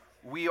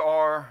We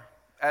are,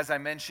 as I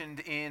mentioned,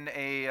 in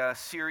a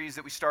series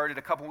that we started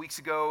a couple weeks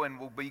ago, and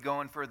we'll be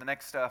going for the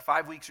next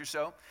 5 weeks or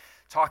so,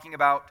 talking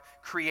about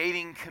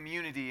creating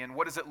community and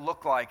what does it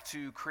look like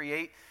to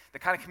create the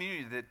kind of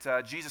community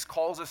that Jesus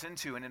calls us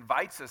into and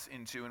invites us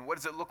into, and what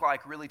does it look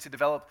like really to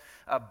develop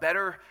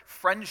better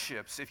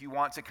friendships if you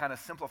want to kind of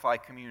simplify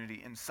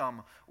community in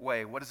some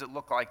way. What does it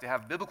look like to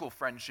have biblical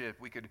friendship?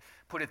 We could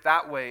put it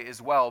that way as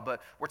well,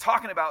 but we're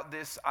talking about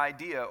this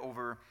idea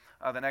over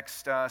the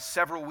next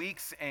several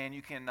weeks, and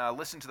you can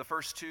listen to the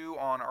first two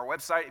on our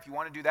website if you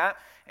want to do that,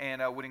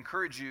 and would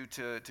encourage you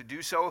to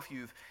do so if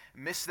you've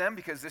missed them,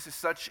 because this is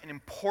such an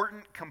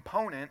important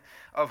component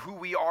of who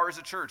we are as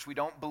a church. We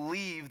don't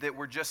believe that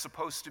we're just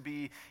supposed to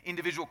be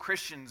individual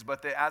Christians,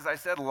 but that, as I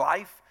said,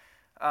 life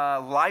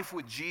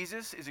with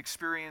Jesus is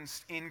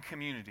experienced in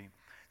community,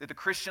 that the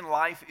Christian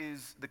life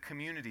is the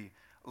community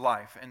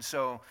life. And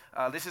so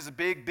this is a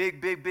big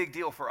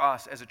deal for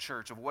us as a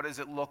church of what does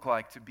it look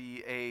like to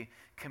be a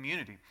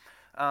community.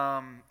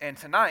 And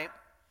tonight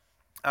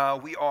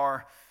we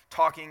are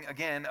talking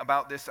again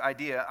about this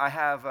idea. I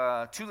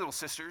have two little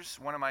sisters.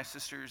 One of my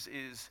sisters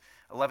is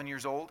 11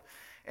 years old,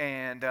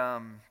 and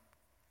I'm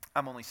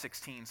only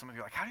 16. Some of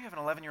you are like, how do you have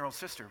an 11-year-old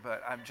sister?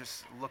 But I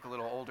just look a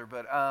little older.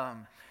 But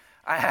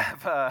I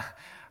have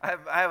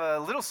a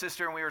little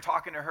sister, and we were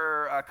talking to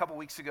her a couple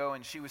weeks ago,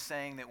 and she was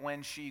saying that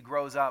when she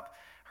grows up,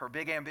 her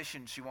big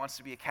ambition, she wants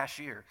to be a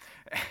cashier.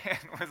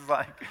 And was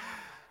like,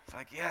 it's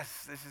like,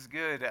 yes, this is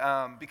good.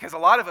 Because a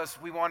lot of us,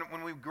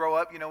 when we grow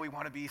up, we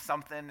want to be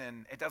something,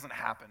 and it doesn't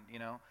happen,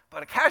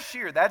 But a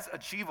cashier, that's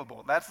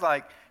achievable. That's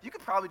like, you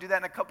could probably do that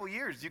in a couple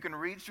years. You can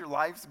reach your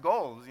life's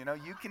goals,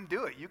 You can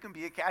do it. You can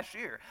be a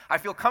cashier. I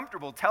feel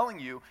comfortable telling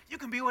you, you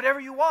can be whatever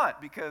you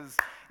want because,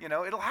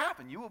 it'll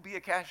happen. You will be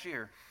a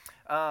cashier.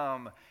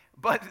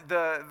 But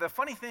the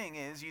funny thing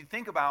is, you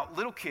think about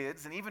little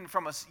kids, and even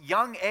from a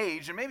young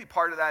age, and maybe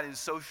part of that is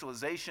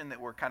socialization that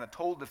we're kind of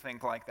told to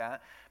think like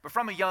that, but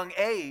from a young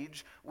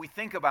age, we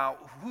think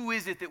about who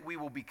is it that we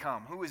will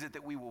become? Who is it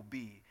that we will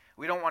be?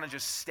 We don't want to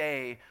just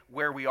stay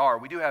where we are.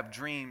 We do have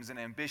dreams and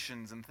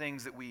ambitions and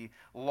things that we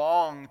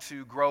long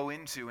to grow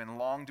into and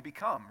long to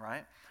become,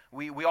 right?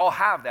 We all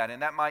have that,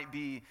 and that might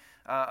be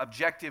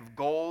objective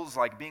goals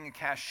like being a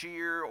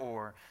cashier,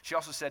 or she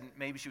also said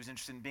maybe she was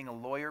interested in being a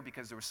lawyer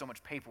because there was so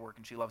much paperwork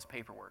and she loves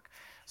paperwork.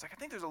 It's like, I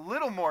think there's a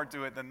little more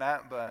to it than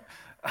that, but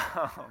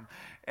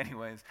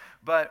anyways.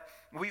 But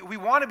we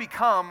want to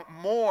become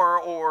more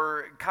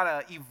or kind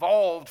of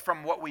evolved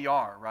from what we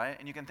are, right?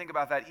 And you can think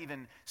about that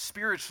even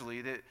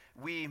spiritually, that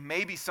we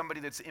may be somebody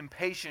that's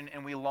impatient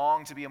and we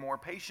long to be a more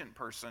patient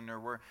person, or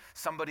we're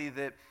somebody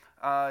that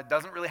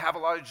doesn't really have a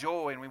lot of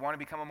joy, and we want to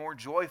become a more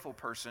joyful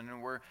person,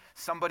 and we're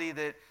somebody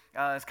that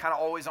is kind of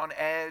always on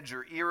edge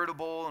or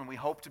irritable, and we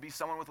hope to be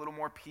someone with a little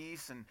more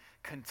peace and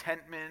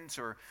contentment,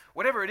 or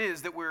whatever it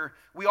is that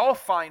we all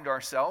find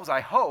ourselves,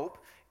 I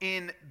hope,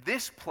 in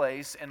this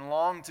place and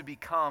long to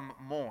become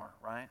more,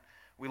 right?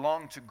 We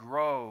long to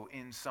grow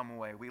in some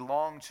way. We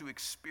long to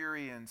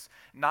experience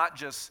not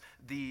just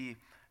the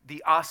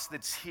us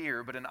that's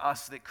here, but an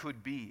us that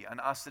could be, an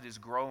us that is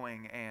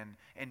growing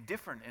and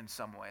different in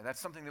some way. That's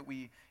something that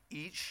we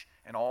each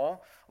and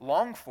all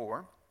long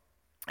for,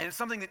 and it's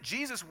something that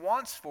Jesus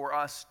wants for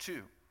us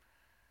too.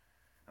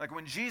 Like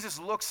when Jesus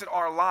looks at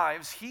our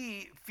lives,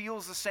 he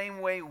feels the same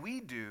way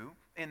we do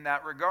in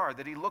that regard,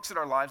 that he looks at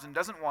our lives and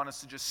doesn't want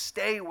us to just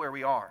stay where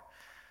we are,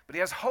 but he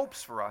has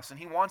hopes for us, and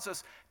he wants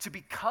us to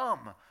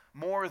become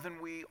more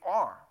than we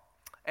are,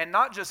 and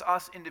not just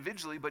us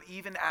individually, but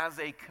even as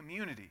a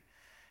community.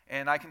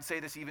 And I can say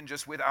this even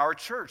just with our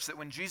church, that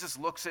when Jesus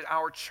looks at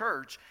our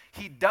church,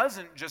 he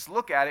doesn't just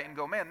look at it and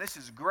go, man, this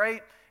is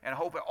great, and I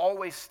hope it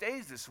always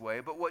stays this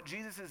way. But what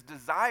Jesus'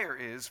 desire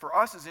is for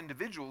us as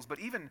individuals, but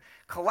even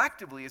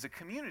collectively as a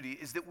community,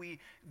 is that we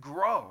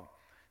grow,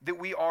 that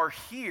we are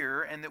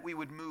here, and that we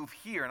would move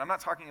here. And I'm not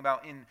talking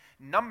about in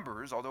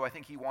numbers, although I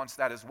think he wants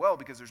that as well,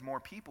 because there's more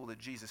people that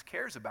Jesus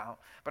cares about.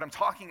 But I'm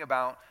talking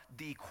about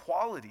the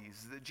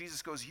qualities that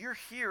Jesus goes, you're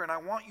here, and I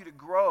want you to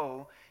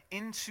grow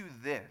into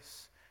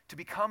this, to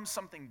become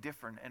something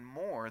different and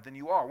more than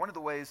you are. One of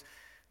the ways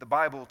the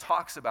Bible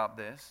talks about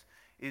this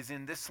is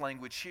in this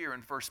language here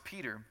in 1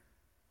 Peter.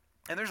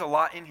 And there's a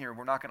lot in here.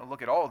 We're not going to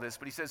look at all of this,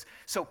 but he says,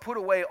 so put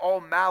away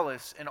all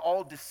malice and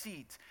all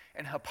deceit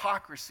and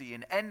hypocrisy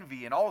and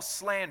envy and all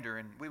slander.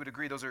 And we would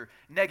agree those are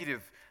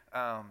negative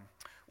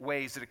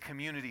ways that a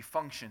community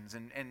functions.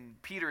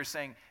 And Peter is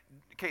saying,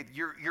 okay,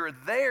 you're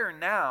there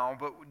now,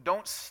 but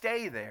don't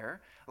stay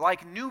there.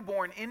 Like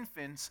newborn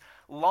infants,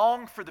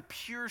 long for the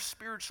pure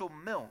spiritual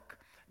milk,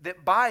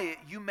 that by it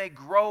you may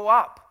grow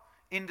up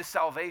into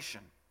salvation.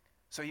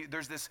 So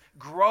there's this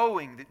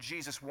growing that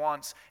Jesus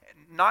wants,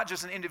 not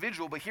just an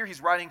individual, but here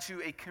he's writing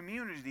to a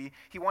community.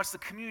 He wants the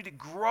community to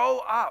grow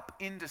up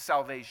into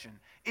salvation,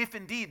 if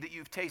indeed that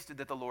you've tasted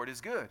that the Lord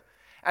is good.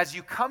 As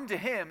you come to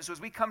him, so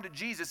as we come to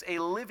Jesus, a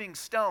living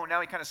stone,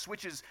 now he kind of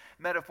switches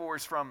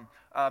metaphors from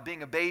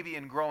being a baby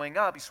and growing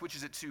up, he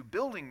switches it to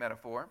building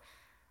metaphor.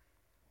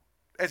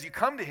 As you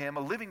come to him, a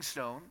living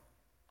stone,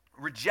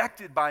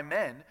 rejected by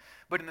men,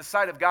 but in the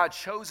sight of God,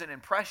 chosen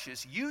and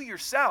precious. You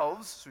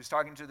yourselves, so he's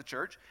talking to the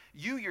church,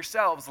 you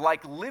yourselves,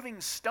 like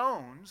living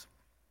stones,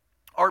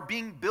 are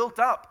being built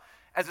up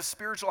as a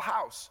spiritual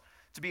house,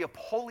 to be a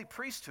holy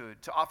priesthood,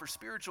 to offer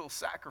spiritual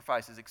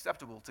sacrifices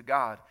acceptable to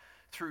God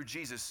through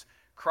Jesus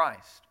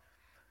Christ.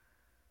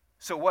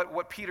 So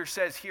what Peter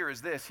says here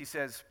is this. He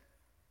says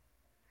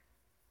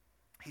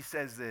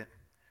that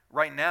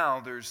right now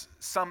there's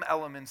some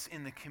elements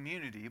in the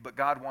community, but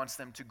God wants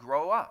them to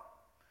grow up.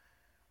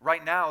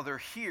 Right now they're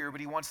here,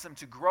 but he wants them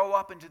to grow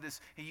up into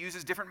this. He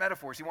uses different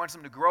metaphors. He wants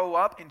them to grow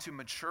up into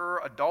mature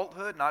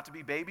adulthood, not to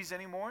be babies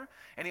anymore.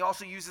 And he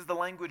also uses the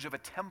language of a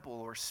temple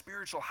or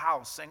spiritual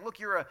house, saying, look,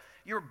 you're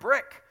a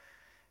brick,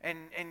 and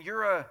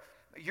you're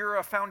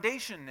a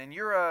foundation, and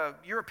you're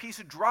a piece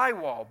of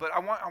drywall, but I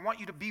want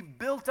you to be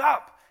built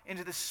up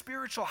into this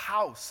spiritual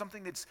house,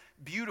 something that's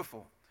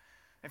beautiful.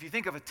 If you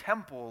think of a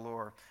temple,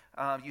 or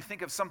you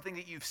think of something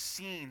that you've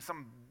seen,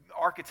 some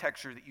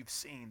architecture that you've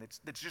seen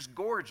that's just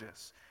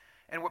gorgeous.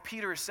 And what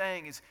Peter is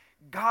saying is,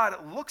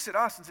 God looks at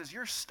us and says,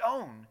 you're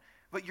stone,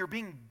 but you're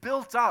being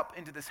built up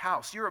into this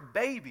house. You're a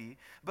baby,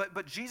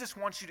 but Jesus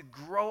wants you to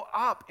grow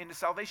up into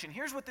salvation.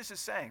 Here's what this is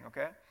saying,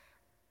 okay?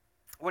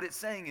 What it's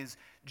saying is,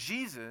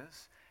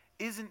 Jesus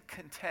isn't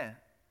content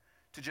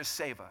to just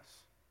save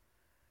us.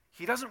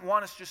 He doesn't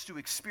want us just to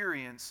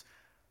experience,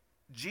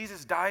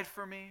 Jesus died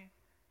for me,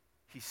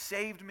 he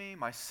saved me,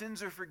 my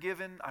sins are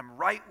forgiven, I'm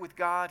right with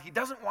God. He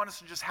doesn't want us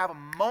to just have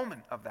a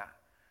moment of that.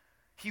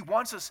 He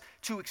wants us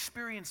to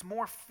experience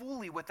more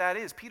fully what that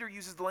is. Peter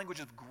uses the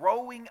language of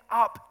growing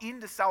up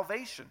into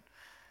salvation.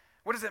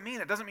 What does that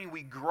mean? It doesn't mean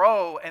we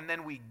grow and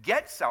then we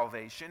get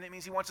salvation. It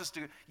means he wants us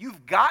to,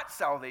 you've got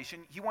salvation,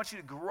 he wants you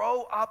to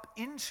grow up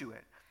into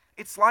it.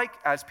 It's like,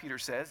 as Peter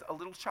says, a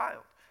little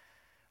child.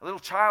 A little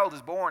child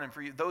is born, and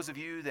for those of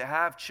you that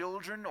have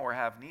children or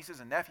have nieces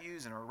and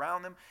nephews and are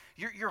around them,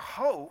 your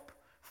hope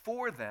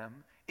for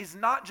them is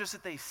not just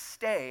that they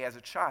stay as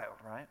a child,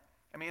 right?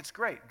 I mean, it's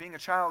great. Being a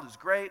child is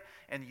great,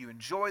 and you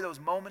enjoy those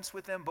moments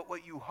with them, but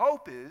what you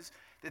hope is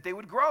that they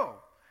would grow,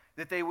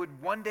 that they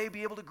would one day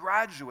be able to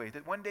graduate,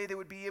 that one day they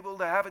would be able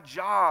to have a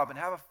job and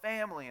have a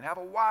family and have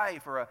a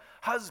wife or a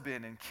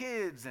husband and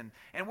kids and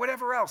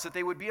whatever else, that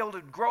they would be able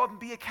to grow up and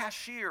be a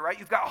cashier, right?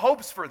 You've got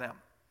hopes for them,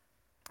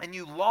 and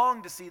you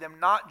long to see them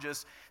not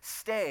just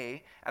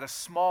stay at a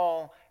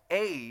small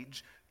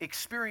age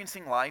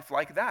experiencing life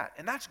like that.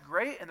 And that's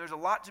great, and there's a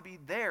lot to be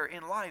there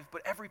in life,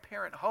 but every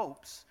parent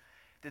hopes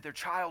that their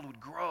child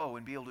would grow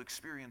and be able to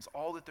experience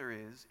all that there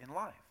is in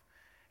life.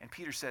 And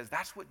Peter says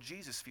that's what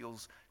Jesus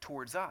feels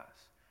towards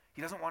us.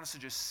 He doesn't want us to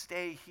just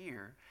stay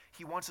here.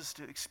 He wants us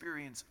to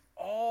experience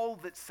all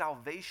that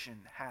salvation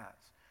has.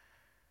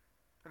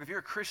 Look, if you're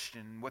a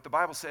Christian, what the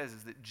Bible says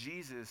is that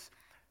Jesus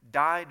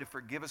died to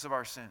forgive us of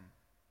our sin.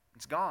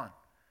 It's gone.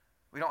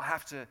 We don't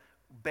have to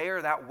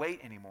bear that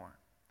weight anymore.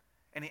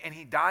 And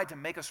he died to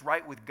make us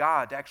right with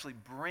God, to actually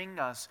bring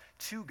us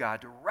to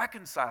God, to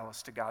reconcile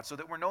us to God so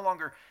that we're no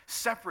longer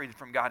separated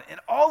from God. And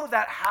all of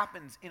that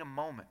happens in a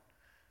moment.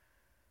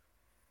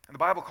 And the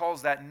Bible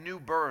calls that new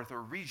birth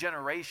or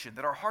regeneration,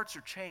 that our hearts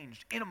are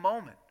changed in a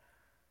moment.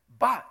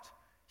 But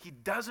he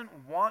doesn't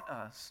want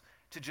us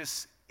to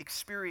just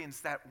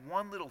experience that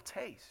one little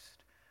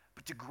taste,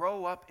 but to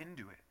grow up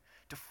into it,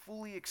 to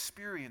fully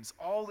experience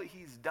all that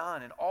he's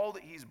done and all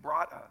that he's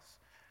brought us.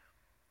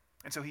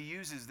 And so he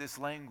uses this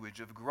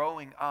language of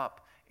growing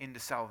up into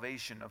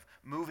salvation, of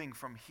moving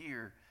from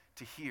here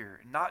to here,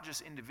 not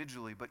just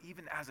individually, but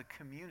even as a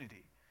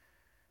community.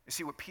 You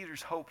see, what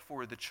Peter's hope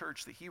for the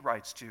church that he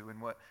writes to,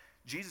 and what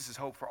Jesus'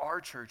 hope for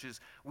our church is,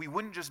 we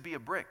wouldn't just be a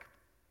brick,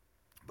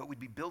 but we'd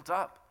be built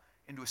up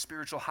into a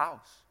spiritual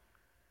house.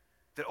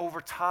 That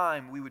over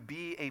time we would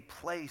be a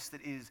place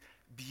that is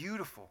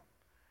beautiful,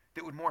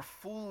 that would more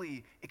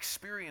fully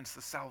experience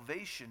the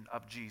salvation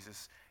of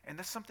Jesus. And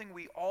that's something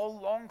we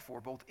all long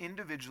for, both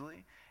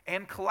individually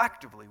and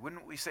collectively.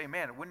 Wouldn't we say,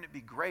 man, wouldn't it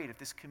be great if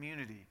this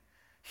community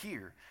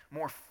here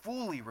more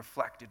fully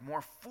reflected,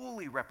 more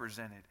fully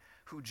represented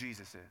who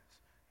Jesus is?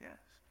 Yes.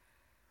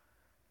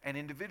 And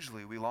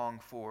individually we long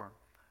for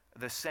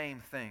the same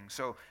thing.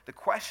 So the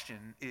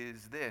question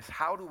is this: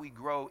 how do we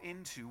grow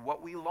into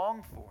what we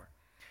long for?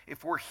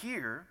 If we're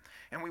here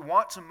and we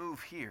want to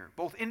move here,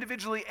 both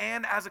individually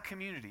and as a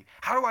community,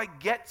 how do I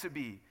get to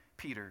be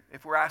Peter?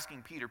 If we're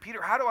asking Peter,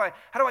 how do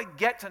I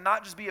get to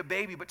not just be a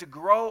baby, but to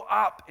grow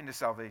up into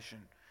salvation?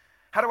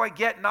 How do I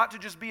get not to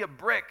just be a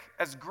brick,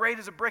 as great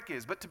as a brick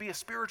is, but to be a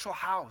spiritual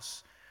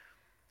house?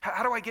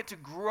 How do I get to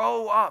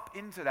grow up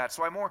into that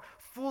so I more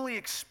fully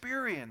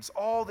experience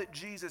all that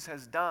Jesus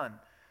has done?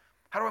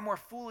 How do I more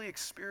fully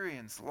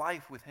experience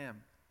life with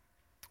him,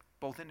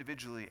 both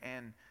individually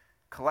and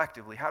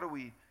collectively? How do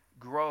we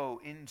grow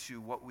into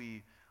what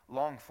we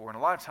long for? And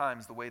a lot of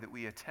times the way that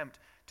we attempt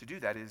to do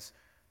that is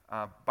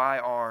by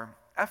our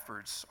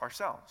efforts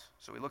ourselves.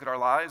 So we look at our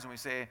lives and we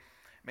say,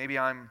 maybe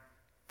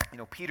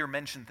Peter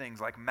mentioned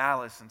things like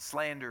malice and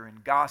slander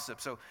and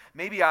gossip. So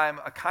maybe I'm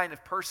a kind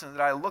of person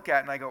that I look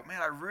at and I go,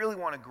 man, I really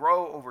want to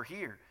grow over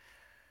here.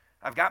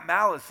 I've got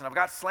malice, and I've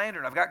got slander,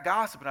 and I've got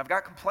gossip, and I've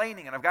got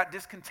complaining, and I've got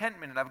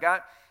discontentment, and I've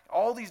got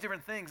all these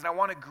different things, and I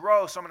want to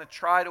grow, so I'm going to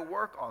try to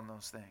work on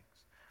those things.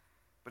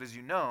 But as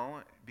you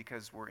know,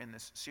 because we're in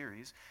this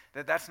series,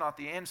 that's not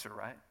the answer,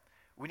 right?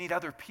 We need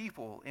other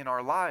people in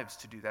our lives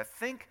to do that.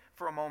 Think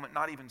for a moment,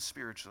 not even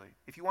spiritually.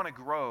 If you want to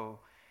grow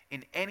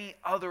in any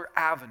other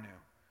avenue,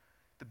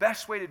 the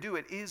best way to do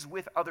it is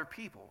with other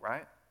people,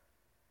 right?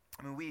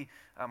 I mean,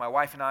 my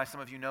wife and I, some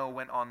of you know,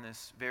 went on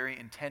this very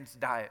intense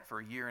diet for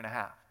a year and a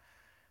half.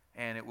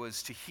 And it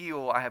was to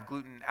heal, I have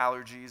gluten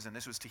allergies, and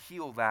this was to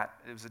heal that.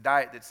 It was a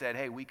diet that said,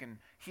 hey, we can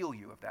heal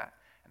you of that.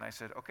 And I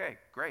said, okay,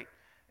 great.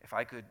 If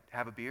I could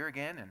have a beer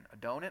again and a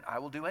donut, I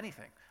will do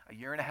anything. A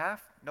year and a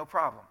half, no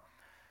problem.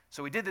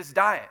 So we did this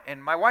diet,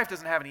 and my wife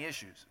doesn't have any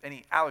issues,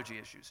 any allergy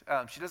issues.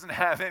 She doesn't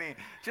have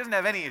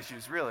any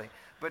issues, really,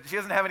 but she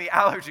doesn't have any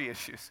allergy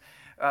issues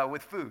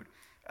with food.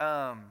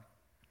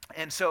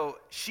 And so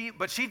she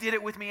did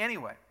it with me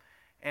anyway.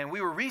 And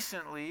we were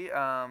recently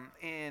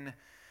in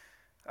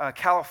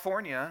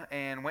California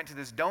and went to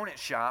this donut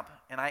shop,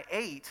 and I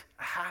ate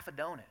a half a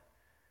donut.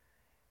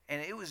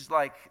 And it was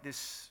like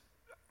this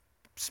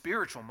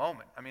spiritual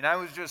moment. I mean,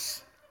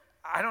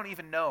 I don't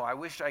even know. I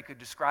wish I could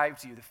describe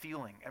to you the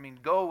feeling. I mean,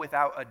 go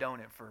without a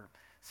donut for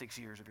 6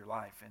 years of your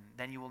life, and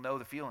then you will know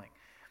the feeling.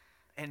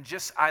 And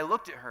I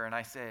looked at her and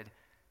I said,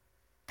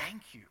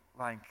 thank you.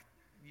 Like,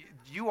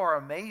 you are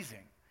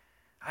amazing.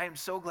 I am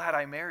so glad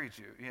I married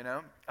you, you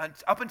know.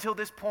 Up until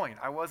this point,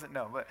 I wasn't,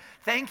 but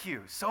thank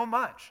you so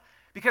much.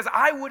 Because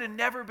I would have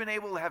never been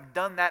able to have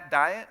done that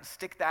diet,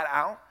 stick that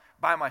out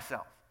by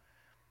myself.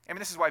 I mean,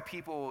 this is why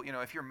people, you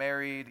know, if you're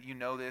married, you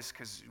know this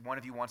because one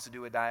of you wants to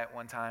do a diet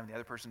one time, the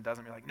other person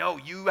doesn't. You're like, no,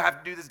 you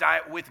have to do this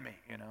diet with me,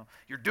 you know.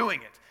 You're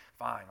doing it.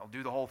 Fine, I'll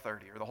do the whole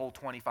 30 or the whole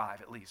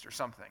 25 at least or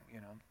something, you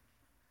know.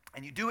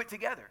 And you do it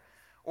together.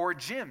 Or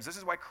gyms. This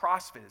is why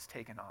CrossFit is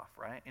taken off,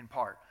 right, in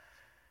part.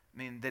 I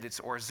mean,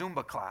 or a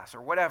Zumba class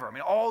or whatever. I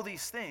mean, all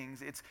these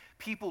things, it's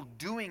people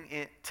doing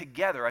it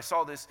together. I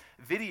saw this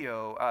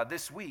video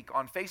this week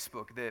on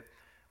Facebook that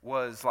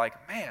was like,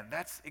 man,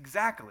 that's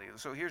exactly.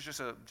 So here's just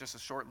a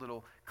short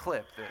little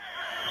clip that.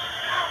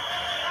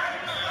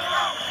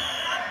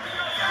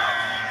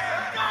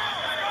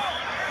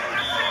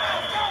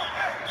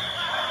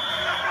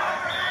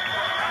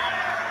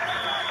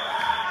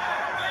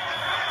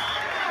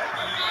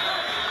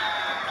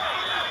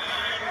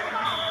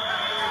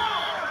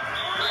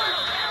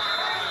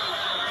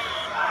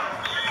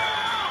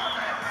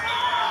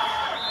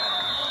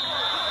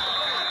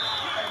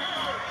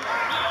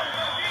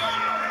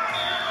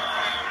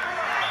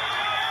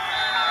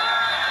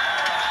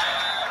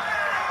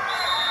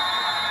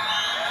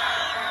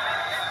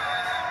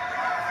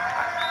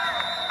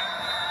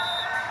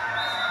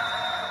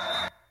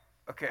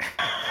 Okay,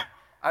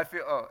 I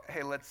feel,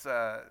 hey,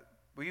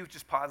 will you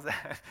just pause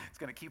that? It's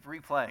going to keep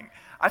replaying.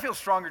 I feel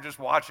stronger just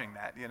watching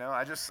that, you know.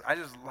 I just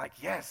like,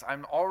 yes,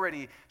 I'm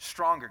already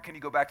stronger. Can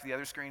you go back to the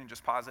other screen and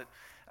just pause it?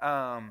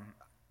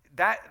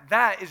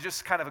 That is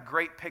just kind of a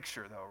great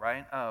picture, though,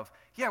 right? Of,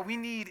 yeah, we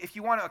need, if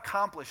you want to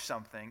accomplish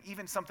something,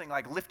 even something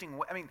like lifting,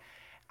 I mean,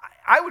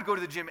 I would go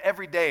to the gym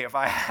every day if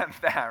I had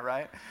that,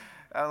 right?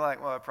 I'm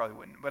like, well, I probably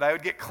wouldn't, but I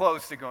would get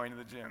close to going to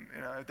the gym.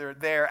 You know, if they're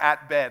there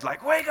at bed,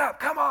 like, wake up,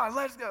 come on,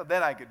 let's go.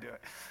 Then I could do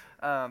it.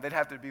 They'd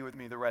have to be with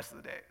me the rest of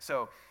the day.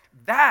 So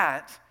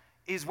that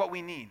is what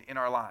we need in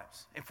our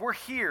lives. If we're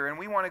here and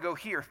we want to go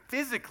here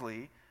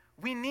physically,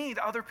 we need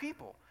other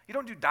people. You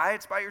don't do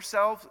diets by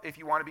yourself if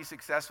you want to be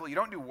successful. You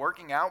don't do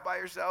working out by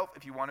yourself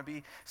if you want to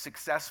be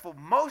successful.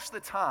 Most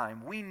of the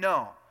time, we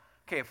know,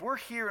 okay, if we're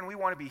here and we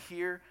want to be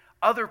here,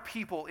 other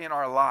people in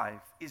our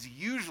life is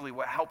usually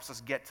what helps us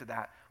get to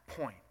that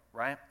point,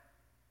 right?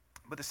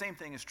 But the same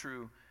thing is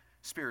true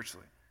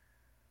spiritually.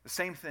 The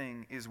same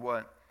thing is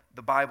what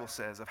the Bible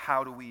says of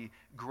how do we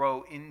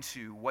grow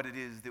into what it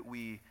is that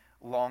we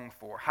long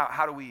for.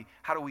 How do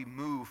we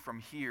move from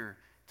here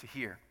to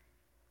here?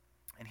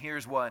 And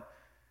here's what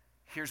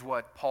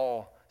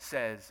Paul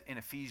says in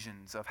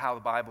Ephesians of how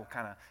the Bible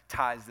kind of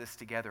ties this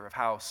together, of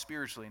how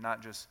spiritually,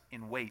 not just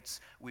in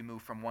weights, we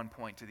move from one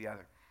point to the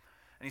other.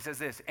 And he says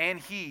this, and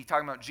he,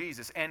 talking about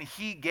Jesus, and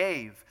he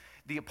gave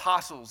the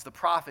apostles, the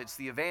prophets,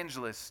 the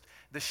evangelists,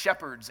 the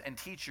shepherds and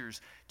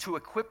teachers to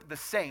equip the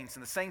saints.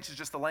 And the saints is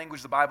just the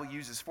language the Bible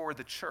uses for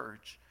the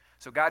church.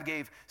 So God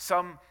gave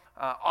some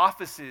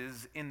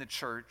offices in the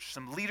church,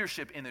 some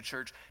leadership in the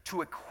church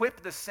to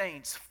equip the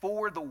saints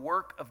for the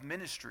work of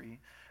ministry,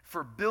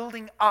 for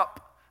building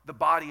up the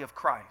body of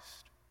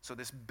Christ. So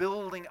this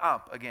building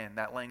up, again,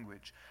 that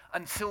language,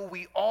 until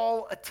we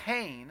all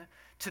attain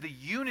to the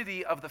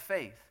unity of the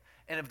faith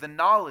and of the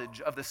knowledge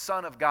of the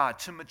Son of God,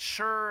 to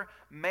mature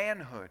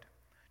manhood,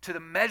 to the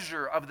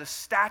measure of the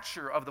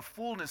stature of the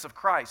fullness of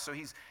Christ. So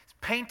he's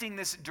painting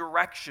this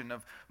direction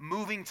of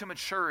moving to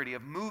maturity,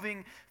 of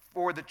moving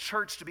for the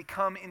church to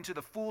become into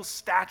the full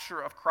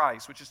stature of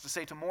Christ, which is to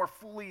say to more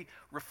fully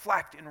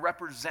reflect and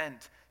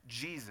represent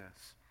Jesus.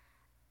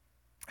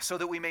 so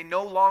that we may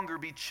no longer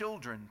be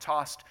children,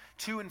 tossed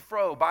to and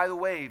fro by the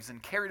waves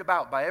and carried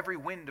about by every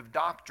wind of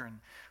doctrine,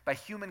 by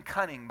human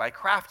cunning, by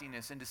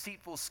craftiness and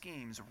deceitful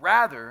schemes.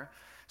 Rather,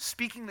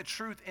 speaking the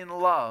truth in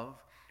love,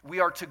 we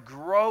are to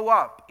grow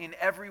up in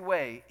every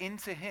way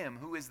into Him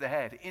who is the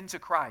head, into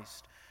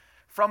Christ,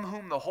 from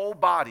whom the whole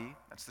body,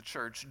 that's the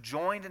church,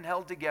 joined and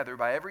held together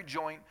by every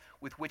joint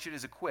with which it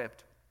is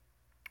equipped,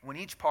 when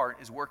each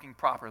part is working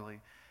properly,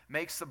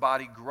 makes the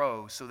body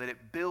grow so that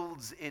it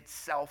builds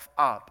itself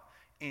up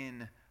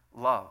in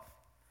love.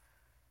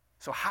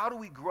 So how do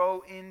we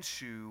grow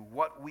into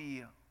what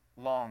we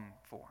long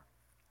for?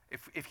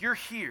 If you're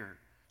here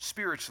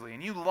spiritually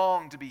and you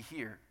long to be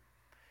here,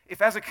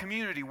 if as a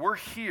community we're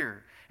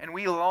here and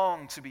we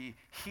long to be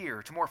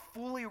here, to more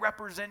fully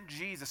represent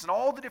Jesus in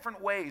all the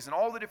different ways and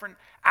all the different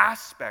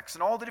aspects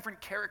and all the different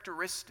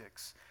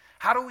characteristics,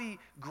 how do we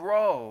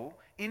grow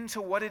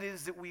into what it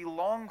is that we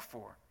long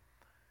for?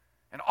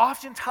 And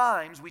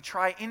oftentimes we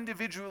try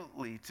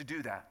individually to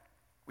do that.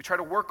 We try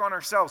to work on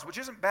ourselves, which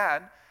isn't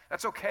bad.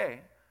 That's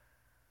okay.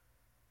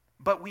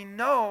 But we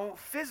know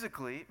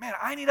physically, man,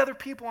 I need other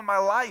people in my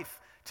life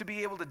to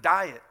be able to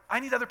diet. I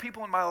need other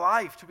people in my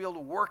life to be able to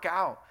work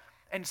out.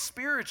 And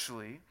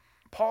spiritually,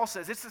 Paul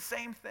says it's the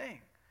same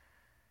thing.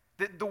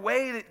 That the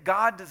way that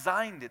God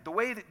designed it, the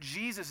way that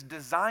Jesus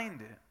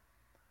designed it,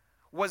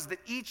 was that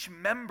each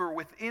member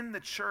within the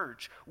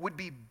church would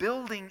be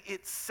building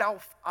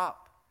itself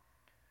up.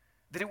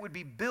 That it would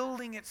be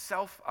building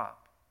itself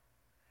up.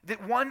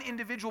 That one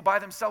individual by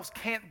themselves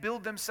can't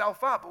build themselves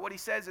up. But what he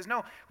says is,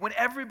 no, when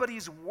everybody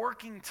is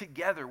working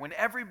together, when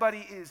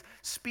everybody is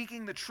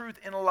speaking the truth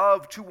in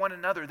love to one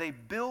another, they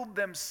build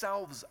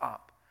themselves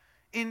up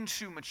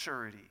into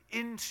maturity,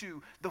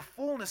 into the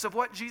fullness of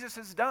what Jesus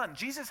has done.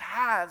 Jesus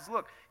has,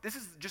 look, this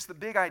is just the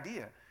big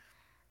idea.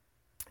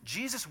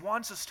 Jesus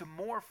wants us to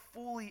more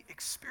fully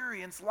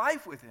experience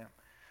life with Him.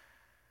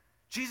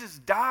 Jesus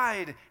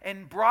died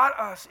and brought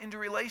us into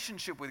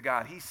relationship with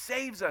God. He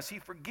saves us. He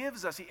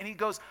forgives us. And He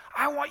goes,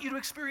 I want you to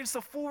experience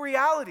the full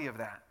reality of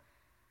that.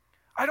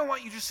 I don't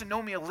want you just to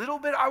know me a little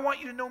bit. I want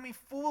you to know me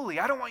fully.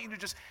 I don't want you to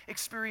just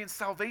experience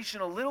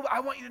salvation a little bit. I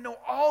want you to know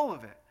all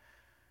of it.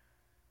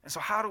 And so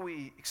how do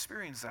we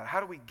experience that? How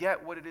do we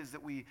get what it is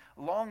that we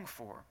long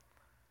for?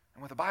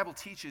 And what the Bible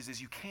teaches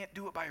is you can't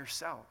do it by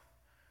yourself.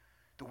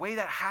 The way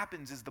that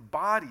happens is the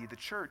body, the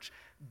church,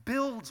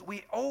 builds.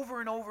 We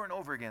over and over and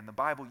over again, the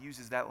Bible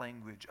uses that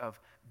language of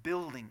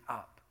building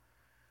up.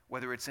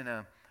 Whether it's in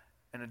a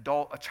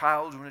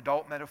child to an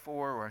adult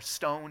metaphor, or a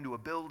stone to a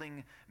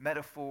building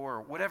metaphor,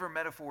 or whatever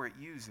metaphor it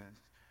uses.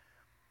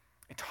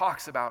 It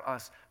talks about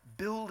us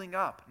building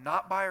up,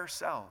 not by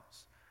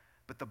ourselves,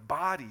 but the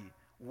body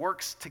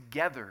works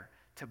together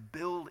to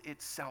build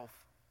itself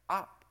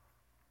up.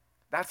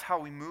 That's how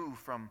we move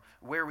from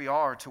where we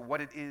are to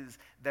what it is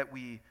that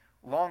we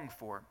long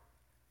for.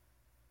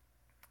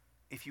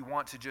 If you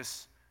want to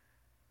just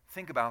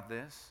think about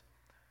this,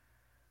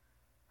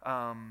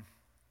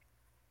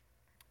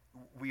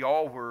 we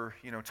all were,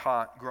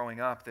 taught growing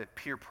up that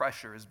peer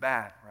pressure is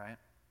bad, right?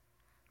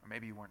 Or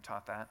maybe you weren't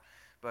taught that,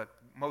 but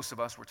most of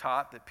us were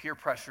taught that peer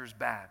pressure is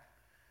bad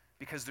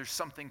because there's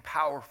something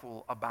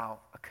powerful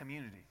about a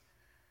community.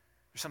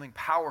 There's something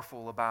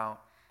powerful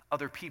about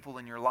other people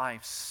in your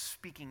life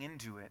speaking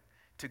into it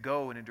to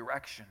go in a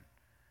direction.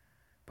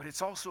 But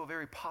it's also a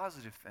very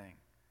positive thing.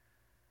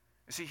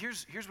 You see,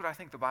 here's what I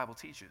think the Bible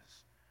teaches.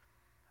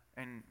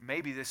 And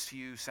maybe this to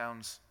you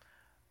sounds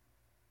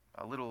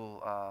a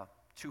little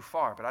too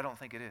far, but I don't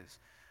think it is.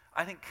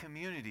 I think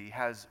community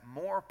has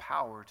more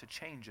power to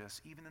change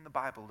us even than the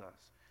Bible does.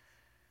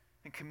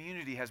 I think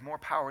community has more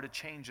power to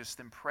change us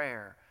than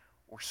prayer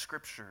or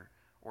scripture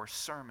or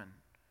sermon.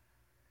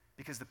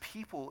 Because the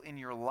people in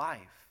your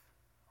life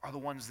are the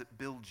ones that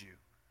build you.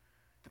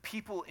 The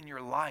people in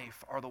your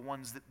life are the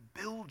ones that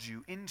build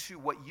you into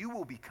what you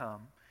will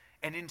become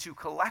and into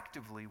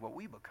collectively what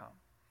we become.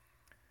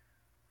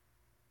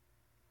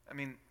 I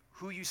mean,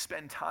 who you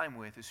spend time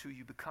with is who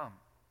you become.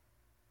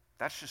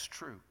 That's just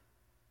true.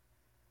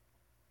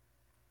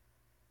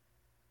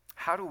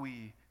 How do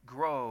we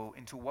grow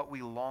into what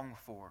we long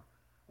for?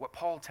 What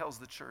Paul tells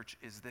the church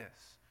is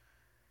this: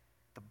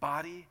 the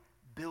body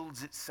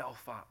builds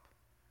itself up,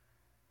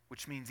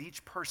 which means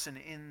each person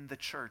in the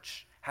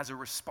church has a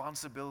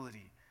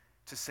responsibility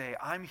to say,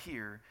 I'm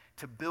here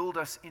to build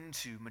us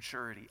into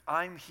maturity.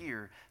 I'm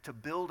here to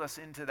build us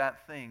into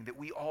that thing that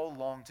we all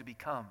long to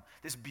become.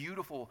 This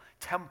beautiful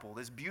temple,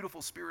 this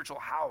beautiful spiritual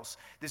house,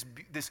 this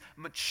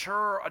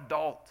mature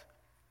adult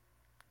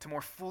to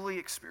more fully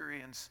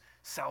experience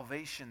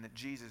salvation that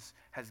Jesus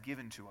has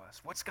given to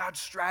us. What's God's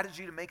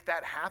strategy to make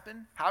that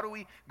happen? How do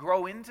we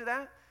grow into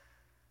that?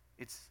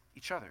 It's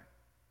each other.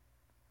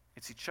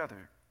 It's each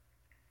other.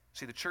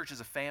 See, the church is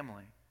a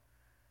family.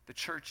 The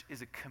church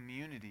is a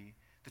community.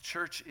 The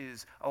church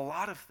is a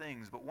lot of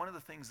things, but one of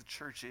the things the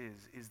church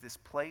is this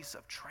place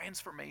of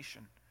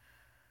transformation.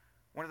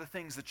 One of the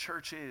things the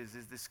church is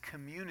this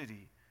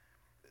community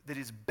that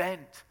is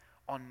bent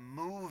on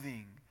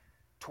moving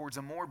towards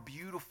a more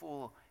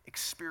beautiful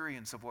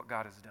experience of what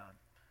God has done.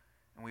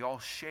 And we all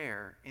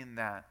share in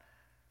that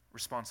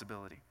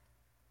responsibility.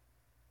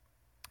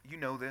 You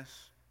know this.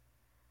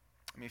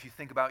 I mean, if you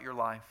think about your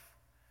life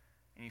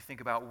and you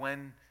think about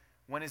when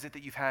is it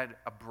that you've had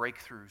a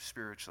breakthrough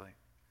spiritually?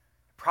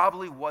 It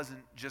probably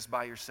wasn't just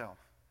by yourself.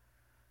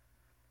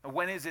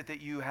 When is it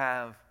that you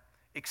have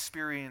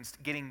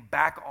experienced getting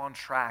back on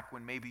track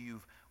when maybe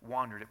you've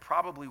wandered? It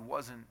probably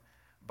wasn't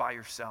by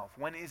yourself.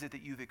 When is it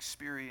that you've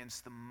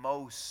experienced the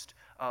most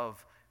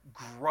of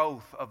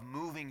growth, of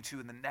moving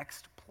to the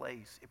next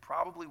place? It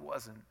probably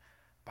wasn't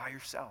by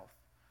yourself.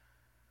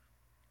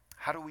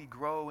 How do we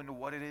grow into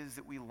what it is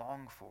that we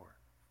long for?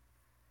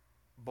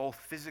 Both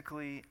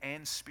physically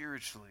and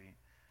spiritually,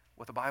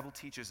 what the Bible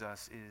teaches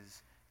us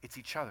is it's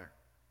each other.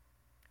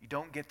 You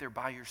don't get there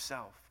by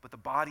yourself, but the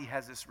body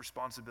has this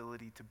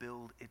responsibility to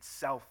build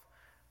itself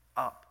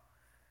up.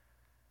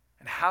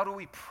 And how do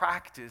we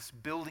practice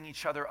building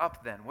each other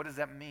up then? What does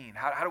that mean?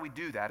 How do we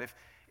do that?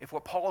 If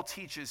what Paul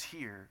teaches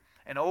here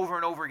and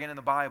over again in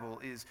the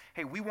Bible is,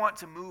 hey, we want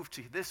to move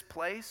to this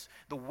place,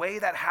 the way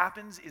that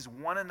happens is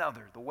one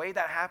another. The way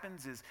that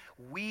happens is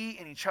we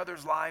in each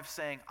other's lives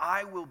saying,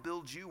 I will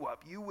build you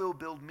up, you will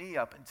build me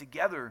up, and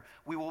together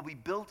we will be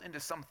built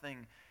into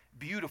something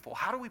beautiful.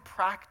 How do we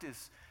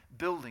practice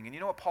building? And you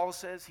know what Paul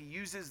says? He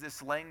uses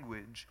this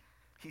language.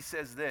 He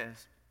says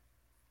this,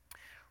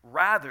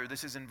 rather,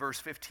 this is in verse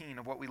 15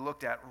 of what we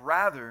looked at,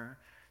 rather,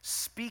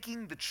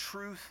 speaking the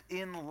truth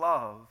in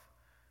love,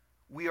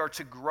 we are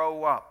to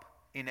grow up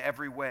in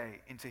every way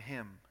into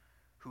him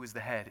who is the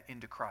head,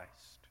 into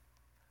Christ.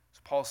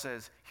 So Paul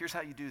says, here's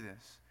how you do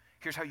this.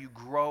 Here's how you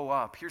grow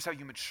up. Here's how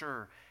you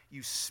mature.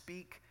 You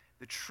speak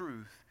the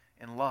truth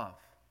in love.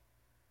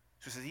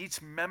 So it says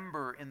each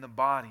member in the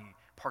body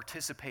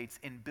participates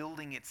in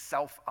building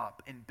itself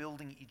up, in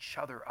building each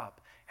other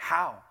up.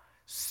 How?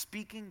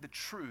 Speaking the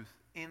truth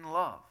in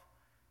love.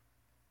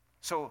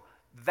 So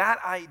that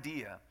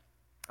idea,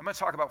 I'm going to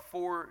talk about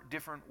 4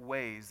 different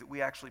ways that we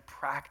actually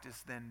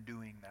practice then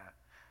doing that.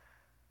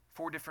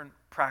 4 different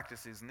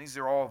practices, and these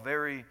are all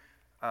very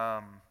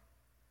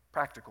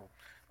practical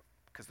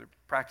because they're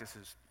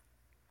practices.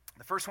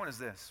 The first one is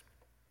this.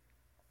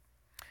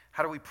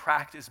 How do we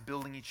practice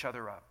building each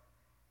other up?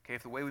 Okay,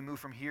 if the way we move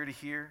from here to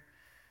here,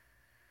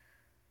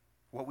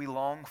 what we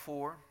long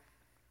for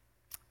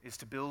is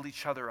to build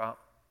each other up,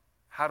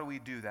 how do we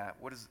do that?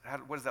 What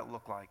does that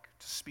look like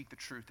to speak the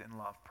truth in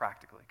love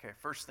practically? Okay,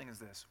 first thing is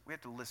this. We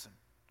have to listen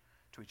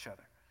to each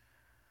other.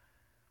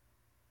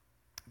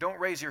 Don't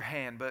raise your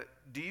hand, but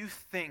do you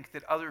think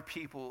that other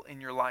people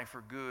in your life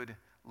are good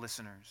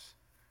listeners?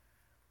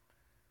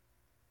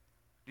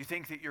 Do you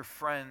think that your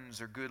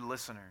friends are good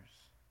listeners?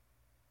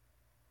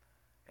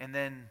 And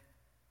then,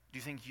 do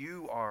you think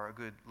you are a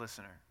good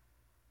listener?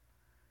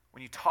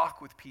 When you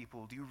talk with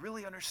people, do you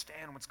really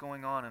understand what's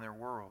going on in their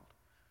world?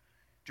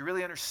 Do you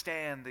really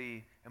understand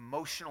the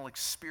emotional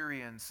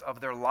experience of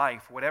their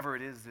life, whatever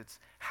it is that's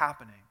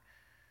happening?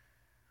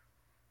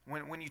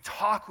 When you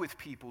talk with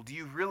people, do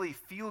you really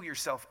feel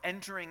yourself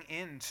entering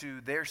into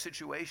their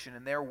situation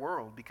and their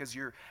world because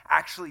you're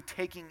actually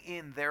taking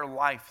in their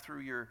life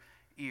through your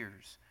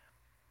ears?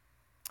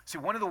 See,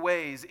 one of the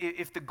ways,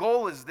 if the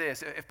goal is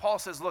this, if Paul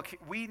says, look,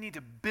 we need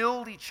to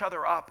build each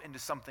other up into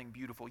something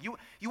beautiful.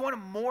 You want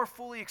to more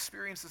fully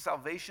experience the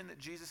salvation that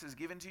Jesus has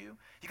given to you?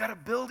 You got to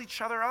build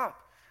each other up.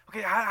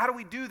 Okay, how do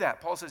we do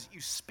that? Paul says, you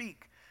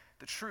speak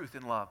the truth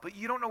in love, but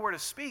you don't know where to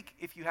speak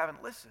if you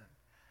haven't listened.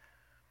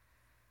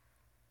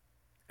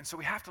 And so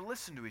we have to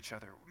listen to each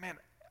other. Man,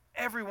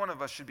 every one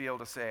of us should be able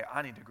to say,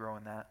 I need to grow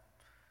in that.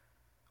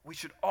 We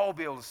should all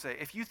be able to say,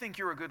 if you think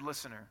you're a good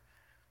listener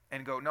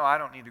and go, no, I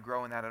don't need to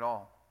grow in that at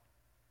all,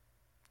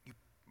 you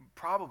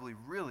probably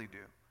really do.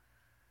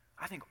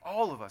 I think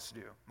all of us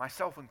do,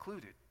 myself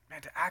included.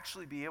 Man, to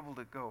actually be able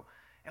to go,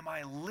 am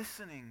I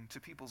listening to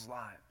people's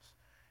lives?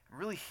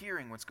 Really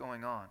hearing what's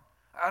going on.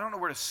 I don't know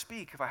where to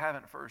speak if I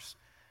haven't first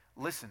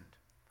listened.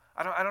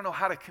 I don't know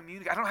how to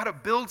communicate. I don't know how to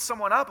build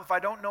someone up if I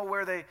don't know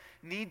where they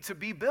need to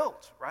be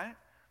built, right?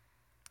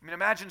 I mean,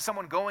 imagine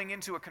someone going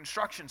into a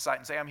construction site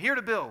and say, I'm here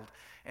to build.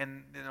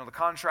 And the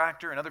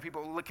contractor and other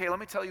people, okay, let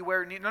me tell you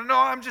where. No,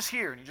 I'm just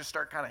here. And you just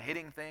start kind of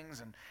hitting things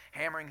and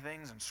hammering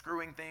things and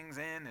screwing things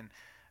in. And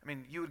I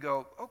mean, you would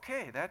go,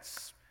 okay,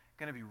 that's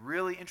going to be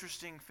really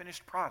interesting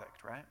finished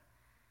product, right?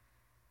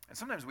 And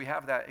sometimes we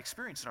have that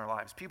experience in our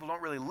lives. People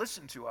don't really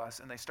listen to us,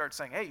 and they start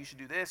saying, hey, you should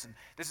do this, and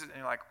this is, and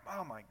you're like,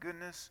 oh my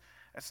goodness,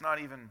 we're not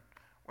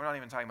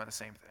even talking about the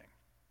same thing.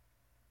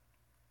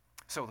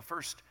 So the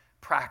first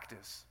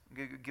practice,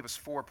 give us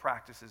 4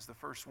 practices. The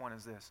first one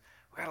is this.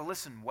 We've got to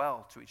listen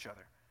well to each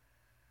other.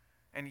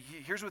 And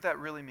here's what that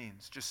really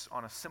means, just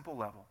on a simple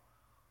level.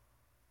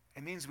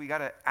 It means we got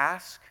to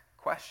ask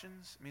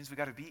questions. It means we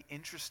got to be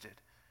interested.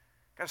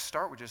 Got to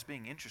start with just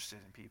being interested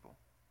in people.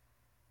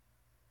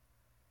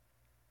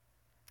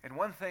 And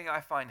one thing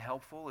I find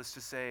helpful is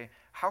to say,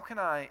 how can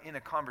I, in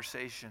a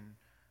conversation,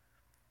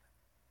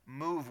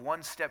 move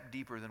one step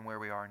deeper than where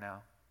we are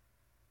now?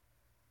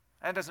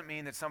 That doesn't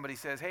mean that somebody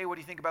says, hey, what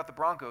do you think about the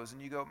Broncos?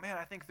 And you go, man,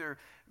 I think they're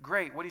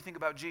great. What do you think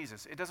about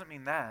Jesus? It doesn't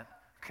mean that,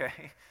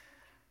 okay?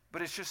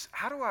 but it's just,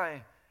 how do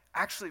I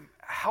actually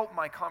help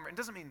my conversation? It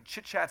doesn't mean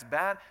chit-chat's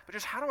bad, but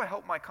just how do I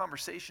help my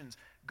conversations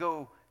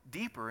go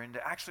deeper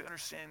into actually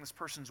understanding this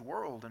person's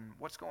world and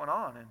what's going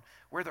on and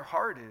where their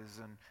heart is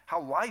and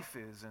how life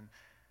is. And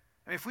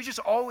I mean, if we just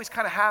always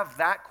kind of have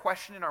that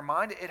question in our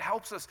mind, it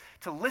helps us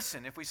to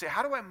listen. If we say,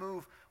 how do I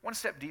move one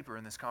step deeper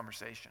in this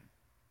conversation?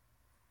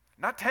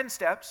 Not 10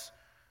 steps,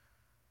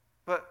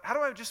 but how do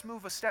I just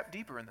move a step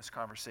deeper in this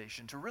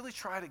conversation to really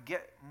try to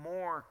get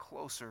more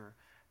closer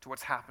to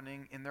what's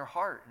happening in their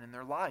heart and in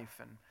their life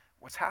and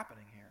what's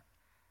happening here?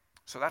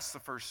 So that's the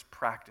first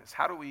practice.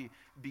 How do we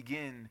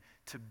begin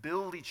to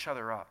build each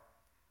other up?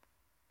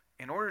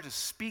 In order to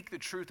speak the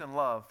truth in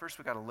love, first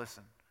we've got to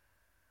listen.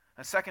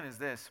 And second is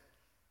this,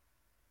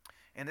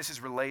 and this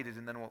is related,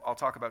 and then I'll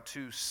talk about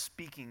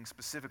speaking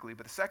specifically,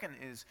 but the second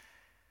is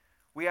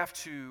we have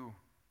to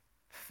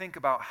think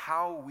about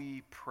how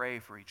we pray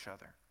for each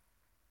other.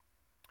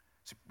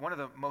 So one of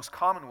the most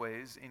common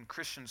ways in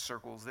Christian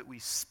circles that we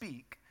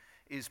speak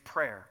is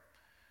prayer.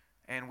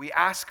 And we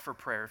ask for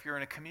prayer. If you're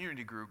in a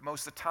community group,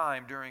 most of the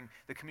time during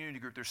the community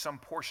group, there's some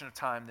portion of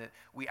time that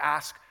we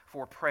ask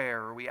for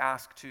prayer, or we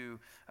ask to,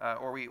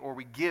 or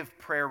we give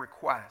prayer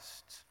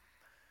requests.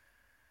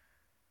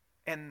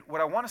 And what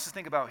I want us to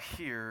think about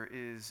here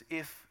is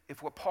if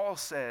what Paul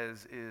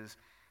says is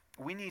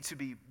we need to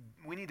be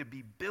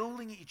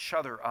building each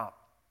other up.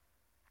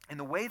 And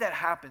the way that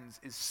happens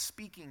is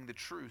speaking the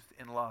truth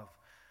in love.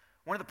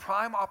 One of the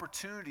prime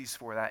opportunities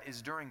for that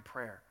is during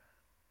prayer.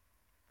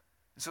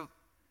 And so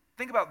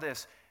think about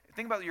this.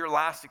 Think about your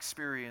last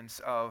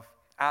experience of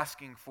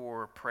asking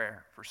for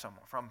prayer for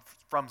someone,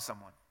 from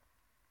someone.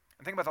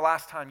 And think about the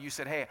last time you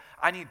said, hey,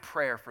 I need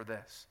prayer for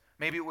this.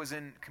 Maybe it was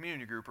in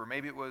community group, or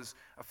maybe it was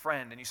a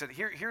friend, and you said,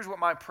 here's what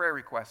my prayer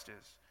request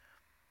is.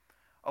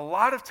 A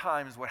lot of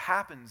times what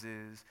happens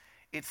is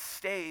it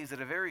stays at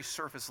a very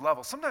surface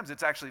level. Sometimes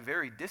it's actually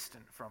very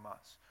distant from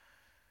us.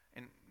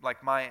 And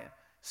like my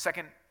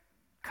second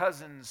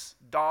cousin's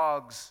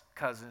dog's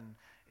cousin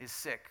is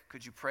sick.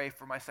 Could you pray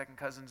for my second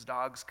cousin's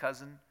dog's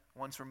cousin,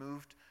 once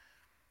removed?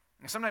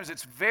 And sometimes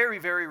it's very,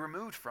 very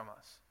removed from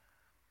us.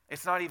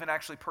 It's not even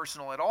actually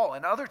personal at all.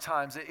 And other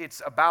times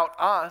it's about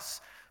us,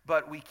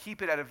 but we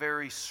keep it at a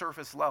very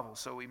surface level.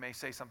 So we may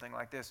say something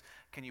like this,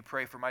 can you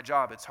pray for my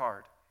job? It's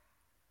hard.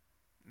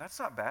 And that's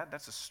not bad.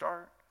 That's a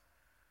start.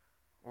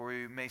 Or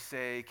we may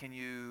say, can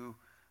you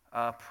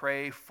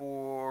pray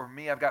for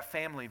me? I've got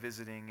family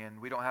visiting and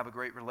we don't have a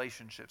great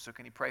relationship, so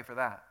can you pray for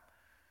that?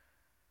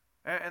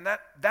 And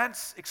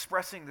that's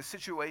expressing the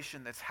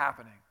situation that's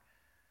happening.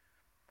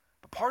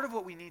 But part of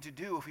what we need to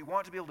do if we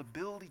want to be able to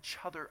build each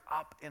other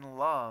up in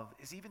love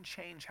is even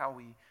change how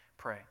we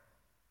pray.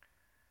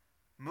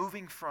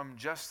 Moving from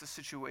just the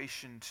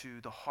situation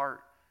to the heart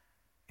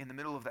in the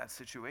middle of that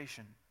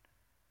situation.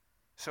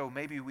 So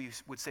maybe we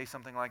would say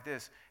something like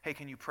this, hey,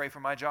 can you pray for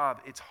my job?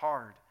 It's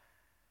hard.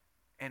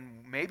 And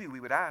maybe we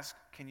would ask,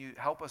 can you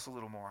help us a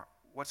little more?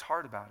 What's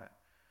hard about it?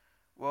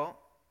 Well,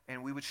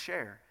 and we would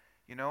share,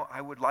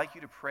 I would like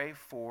you to pray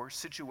for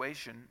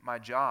situation, my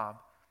job,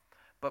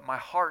 but my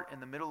heart in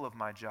the middle of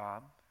my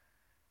job,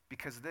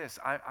 because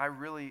I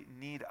really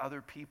need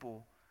other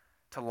people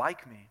to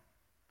like me.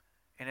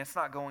 And it's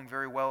not going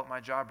very well at my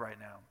job right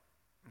now.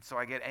 And so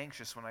I get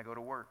anxious when I go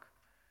to work.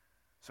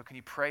 So can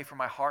you pray for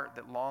my heart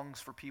that longs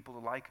for people to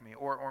like me?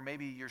 Or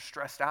maybe you're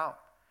stressed out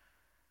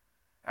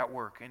at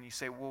work and you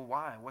say, well,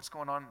 why? What's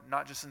going on,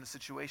 not just in the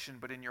situation,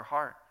 but in your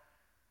heart?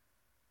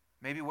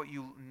 Maybe what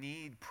you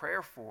need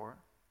prayer for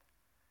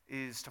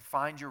is to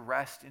find your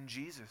rest in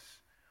Jesus,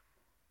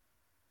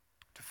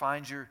 to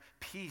find your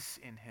peace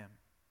in him.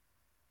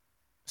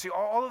 See,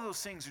 all of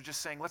those things are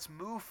just saying, let's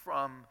move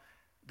from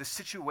the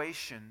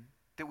situation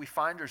that we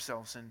find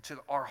ourselves in to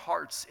our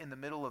hearts in the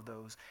middle of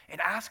those and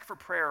ask for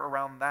prayer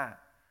around that.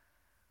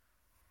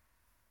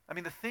 I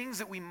mean, the things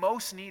that we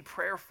most need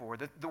prayer for,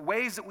 the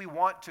ways that we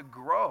want to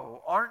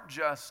grow aren't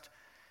just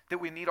that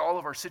we need all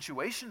of our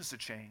situations to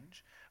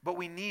change, but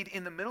we need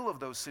in the middle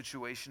of those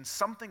situations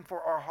something for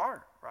our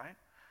heart, right?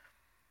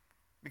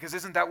 Because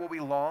isn't that what we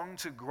long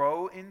to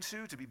grow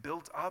into, to be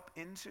built up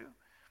into?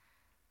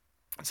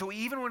 And so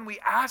even when we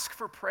ask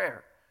for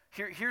prayer,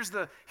 here's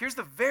the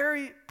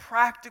very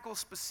practical,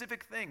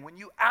 specific thing. When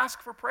you ask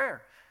for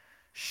prayer,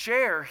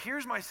 share,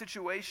 here's my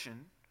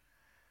situation,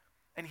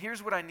 and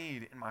here's what I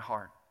need in my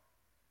heart.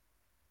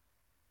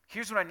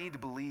 Here's what I need to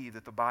believe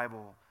that the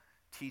Bible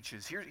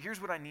teaches.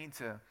 Here's what I need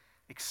to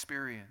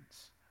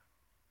experience.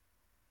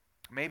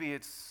 Maybe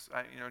it's,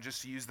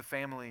 just to use the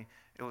family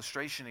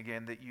illustration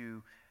again, that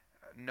you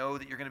know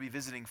that you're going to be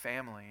visiting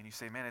family, and you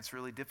say, man, it's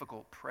really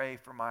difficult. Pray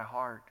for my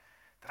heart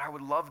that I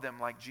would love them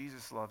like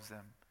Jesus loves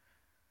them.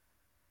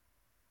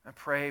 I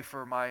pray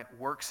for my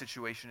work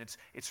situation.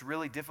 It's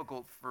really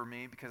difficult for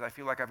me because I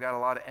feel like I've got a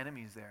lot of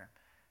enemies there.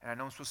 And I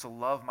know I'm supposed to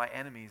love my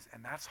enemies,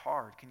 and that's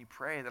hard. Can you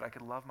pray that I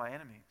could love my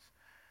enemies?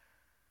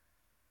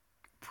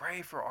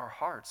 Pray for our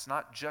hearts,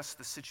 not just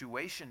the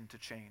situation to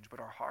change, but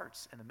our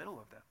hearts in the middle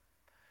of them.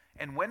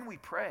 And when we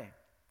pray,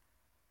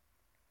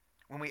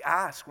 when we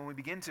ask, when we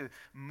begin to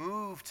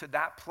move to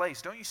that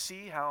place, don't you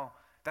see how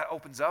that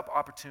opens up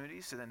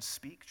opportunities to then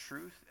speak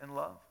truth and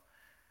love.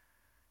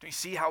 Don't you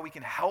see how we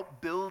can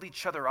help build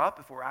each other up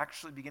if we're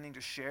actually beginning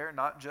to share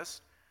not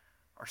just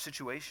our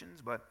situations,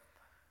 but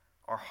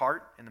our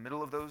heart in the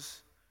middle of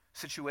those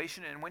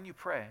situations? And when you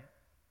pray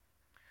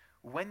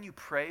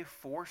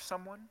for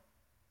someone,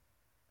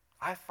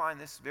 I find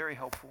this very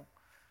helpful.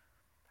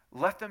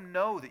 Let them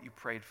know that you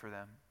prayed for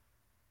them.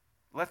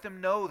 Let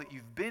them know that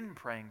you've been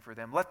praying for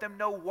them. Let them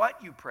know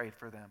what you prayed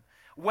for them.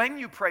 When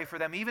you pray for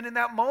them, even in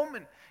that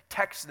moment,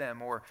 text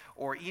them or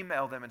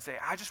email them and say,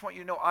 I just want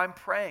you to know I'm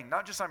praying.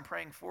 Not just I'm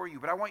praying for you,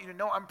 but I want you to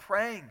know I'm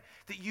praying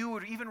that you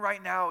would even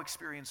right now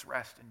experience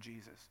rest in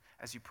Jesus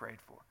as you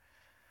prayed for.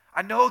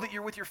 I know that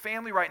you're with your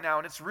family right now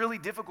and it's really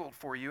difficult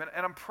for you,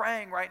 and I'm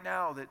praying right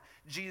now that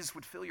Jesus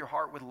would fill your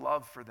heart with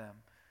love for them,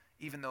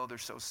 even though they're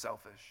so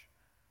selfish.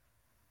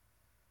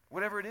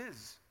 Whatever it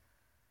is,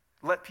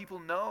 let people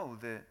know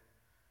that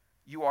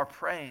you are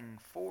praying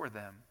for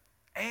them.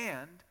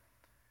 And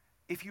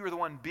if you are the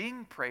one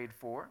being prayed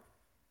for,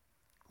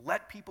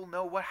 let people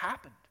know what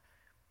happened.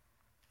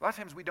 A lot of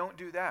times we don't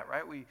do that,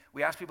 right?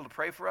 We ask people to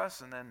pray for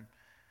us and then,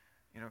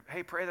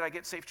 hey, pray that I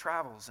get safe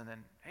travels. And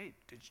then, hey,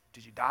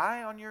 did you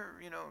die on your,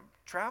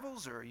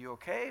 travels? Or are you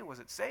okay? Was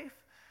it safe?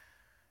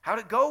 How'd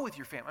it go with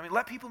your family? I mean,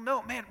 let people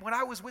know, man, when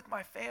I was with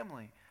my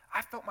family,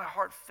 I felt my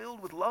heart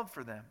filled with love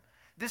for them.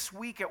 This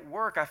week at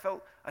work, I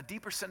felt a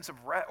deeper sense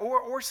of rest.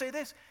 Or say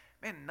this,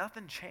 man,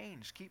 nothing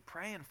changed. Keep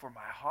praying for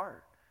my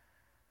heart.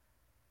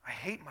 I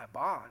hate my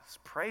boss.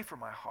 Pray for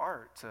my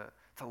heart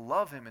to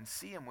love him and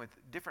see him with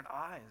different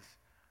eyes.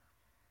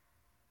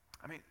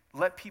 I mean,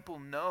 let people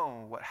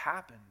know what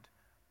happened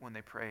when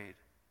they prayed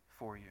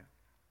for you.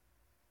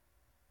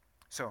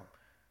 So,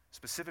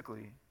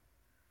 specifically,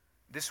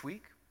 this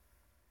week,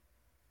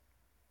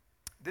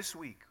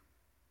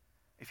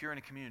 if you're in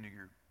a community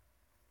group,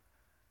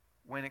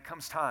 when it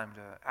comes time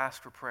to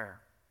ask for prayer,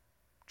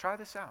 try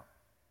this out.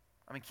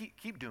 I mean,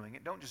 keep doing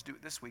it. Don't just do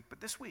it this week,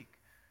 but this week,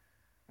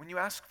 when you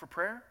ask for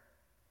prayer,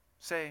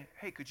 say,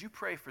 hey, could you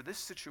pray for this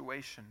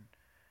situation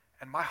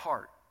and my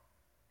heart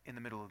in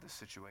the middle of this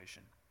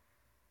situation?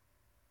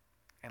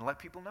 And let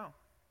people know.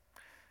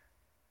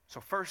 So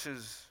first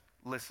is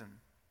listen.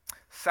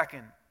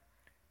 Second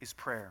is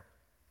prayer.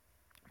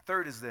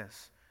 Third is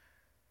this.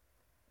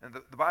 And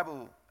the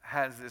Bible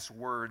has this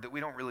word that we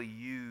don't really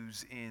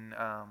use in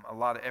a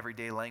lot of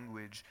everyday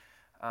language,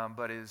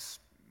 but is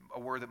a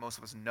word that most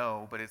of us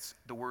know, but it's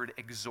the word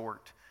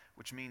exhort,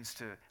 which means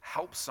to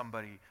help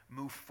somebody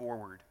move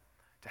forward,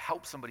 to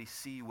help somebody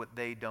see what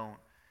they don't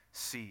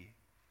see.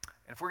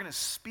 And if we're going to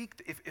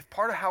speak, if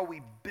part of how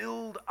we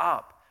build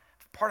up,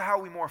 part of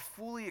how we more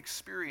fully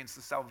experience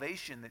the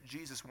salvation that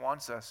Jesus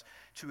wants us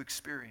to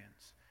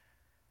experience,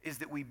 is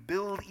that we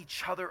build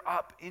each other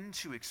up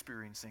into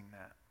experiencing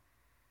that.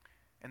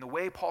 And the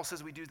way Paul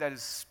says we do that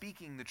is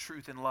speaking the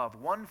truth in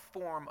love. One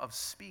form of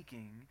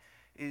speaking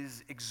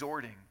is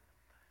exhorting.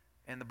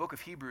 And the book of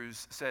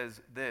Hebrews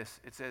says this.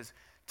 It says,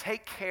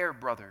 take care,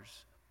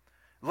 brothers,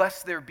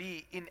 lest there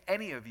be in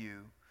any of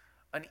you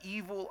an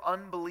evil,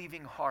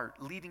 unbelieving heart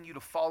leading you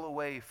to fall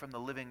away from the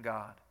living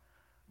God.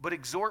 But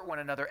exhort one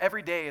another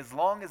every day as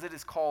long as it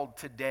is called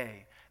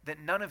today,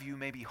 that none of you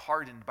may be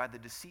hardened by the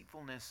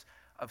deceitfulness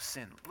of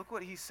sin. Look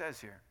what he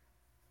says here.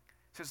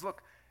 He says,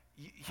 look,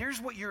 here's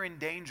what you're in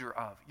danger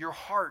of. Your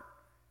heart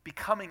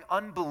becoming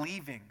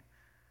unbelieving,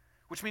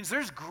 which means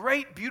there's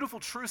great, beautiful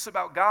truths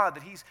about God,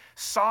 that he's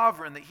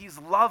sovereign, that he's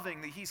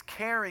loving, that he's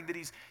caring, that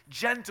he's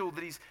gentle,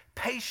 that he's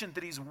patient,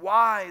 that he's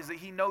wise, that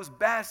he knows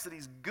best, that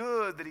he's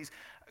good,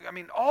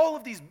 all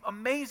of these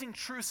amazing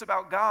truths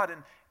about God.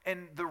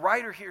 And the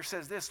writer here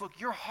says this, look,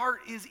 your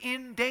heart is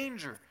in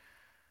danger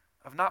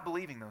of not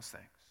believing those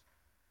things,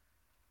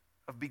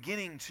 of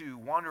beginning to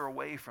wander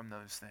away from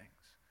those things.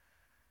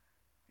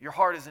 Your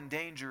heart is in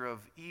danger of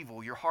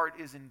evil. Your heart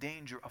is in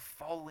danger of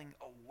falling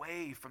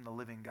away from the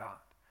living God.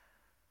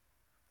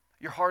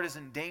 Your heart is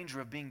in danger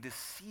of being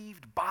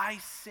deceived by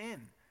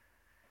sin.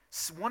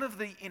 One of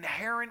the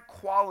inherent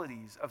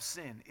qualities of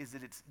sin is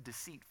that it's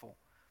deceitful,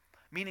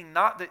 meaning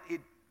not that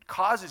it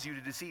causes you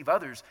to deceive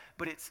others,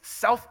 but it's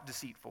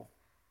self-deceitful.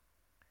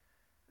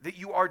 That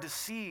you are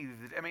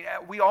deceived. I mean,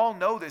 we all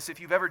know this. If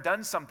you've ever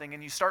done something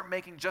and you start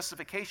making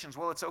justifications,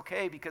 well, it's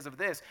okay because of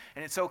this,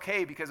 and it's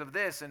okay because of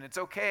this, and it's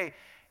okay.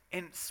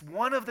 And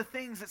one of the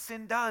things that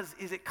sin does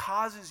is it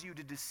causes you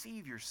to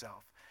deceive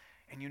yourself.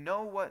 And you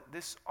know what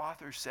this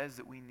author says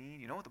that we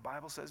need? You know what the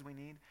Bible says we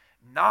need?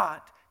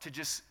 Not to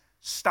just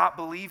stop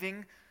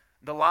believing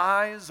the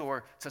lies,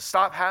 or to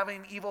stop having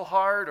an evil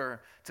heart,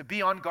 or to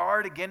be on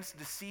guard against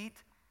deceit.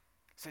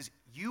 It says,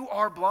 you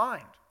are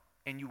blind,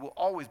 and you will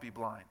always be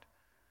blind.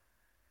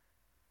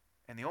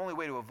 And the only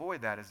way to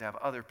avoid that is to have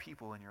other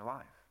people in your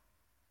life.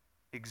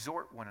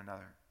 Exhort one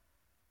another.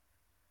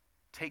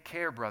 Take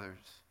care, brothers.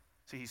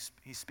 So he's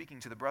speaking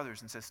to the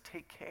brothers and says,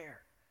 take care.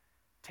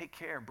 Take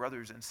care,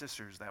 brothers and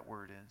sisters, that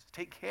word is.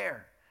 Take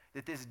care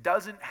that this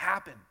doesn't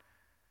happen.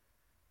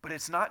 But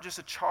it's not just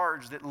a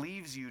charge that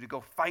leaves you to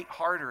go fight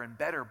harder and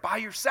better by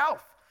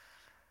yourself.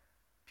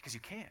 Because you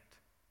can't.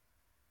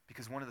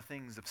 Because one of the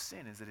things of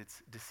sin is that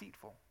it's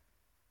deceitful.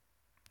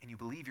 And you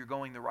believe you're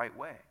going the right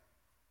way,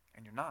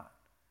 and you're not.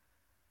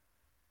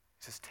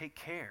 He says, take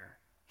care.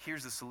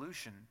 Here's the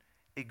solution.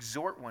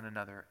 Exhort one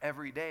another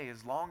every day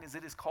as long as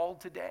it is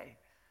called today.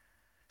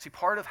 See,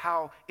 part of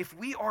how, if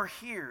we are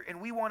here and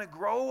we want to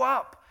grow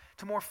up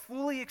to more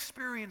fully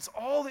experience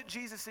all that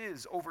Jesus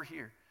is over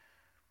here,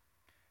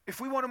 if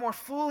we want to more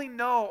fully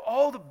know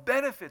all the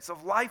benefits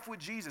of life with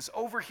Jesus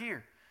over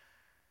here,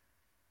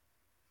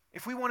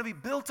 if we want to be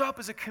built up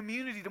as a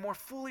community to more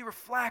fully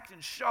reflect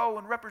and show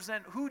and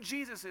represent who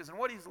Jesus is and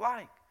what he's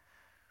like,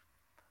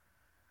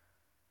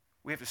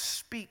 we have to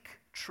speak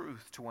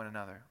truth to one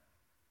another.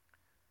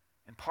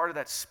 And part of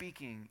that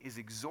speaking is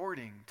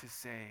exhorting to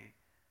say,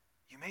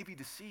 you may be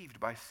deceived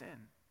by sin.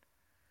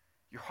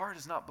 Your heart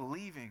is not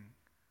believing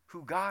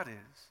who God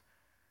is.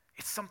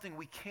 It's something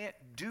we can't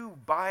do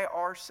by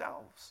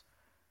ourselves.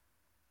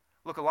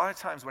 Look, a lot of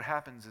times what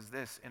happens is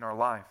this in our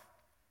life.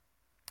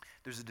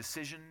 There's a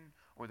decision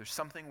or there's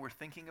something we're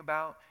thinking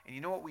about, and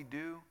you know what we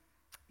do?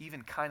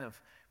 Even kind of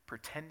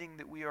pretending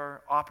that we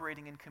are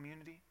operating in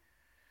community.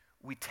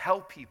 We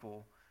tell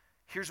people,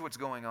 here's what's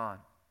going on.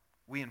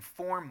 We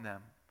inform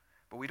them,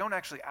 but we don't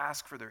actually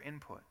ask for their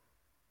input.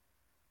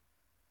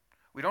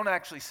 We don't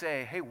actually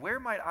say, hey, where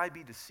might I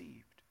be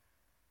deceived?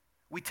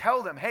 We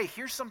tell them, hey,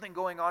 here's something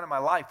going on in my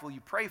life. Will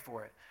you pray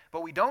for it?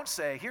 But we don't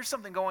say, here's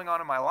something going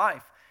on in my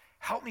life.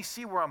 Help me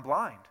see where I'm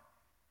blind.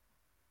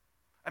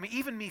 I mean,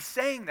 even me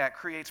saying that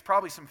creates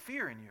probably some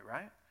fear in you,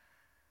 right?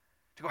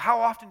 To go,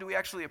 how often do we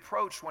actually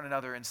approach one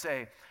another and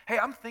say, hey,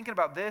 I'm thinking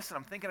about this and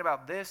I'm thinking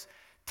about this.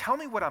 Tell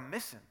me what I'm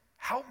missing.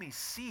 Help me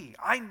see.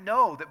 I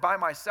know that by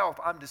myself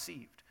I'm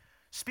deceived.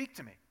 Speak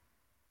to me.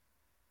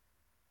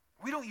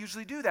 We don't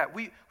usually do that.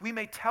 We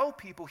may tell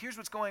people, here's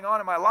what's going on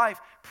in my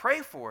life, pray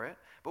for it,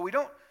 but we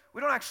don't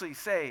actually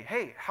say,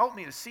 hey, help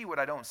me to see what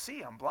I don't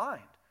see. I'm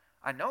blind.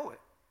 I know it.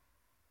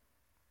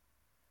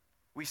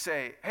 We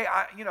say, hey,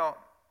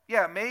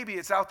 yeah, maybe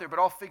it's out there, but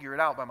I'll figure it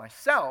out by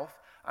myself.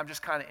 I'm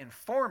just kind of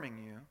informing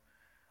you.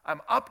 I'm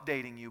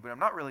updating you, but I'm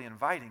not really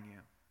inviting you.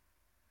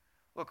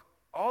 Look,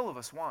 all of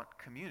us want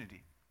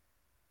community.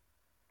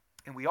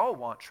 And we all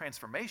want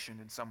transformation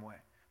in some way.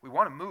 We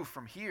want to move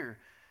from here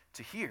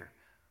to here.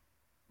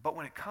 But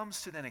when it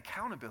comes to then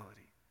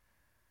accountability,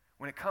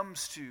 when it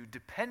comes to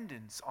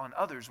dependence on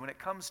others, when it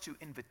comes to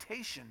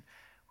invitation,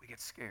 we get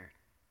scared.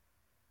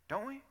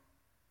 Don't we? I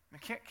mean,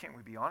 can't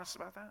we be honest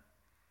about that?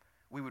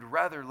 We would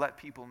rather let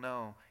people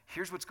know,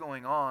 here's what's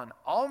going on.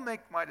 I'll make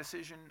my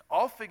decision.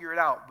 I'll figure it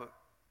out, but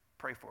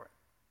pray for it.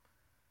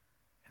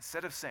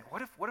 Instead of saying,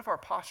 what if our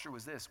posture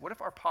was this? What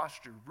if our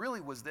posture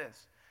really was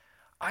this?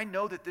 I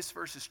know that this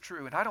verse is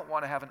true, and I don't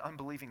want to have an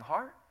unbelieving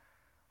heart.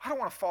 I don't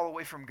want to fall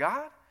away from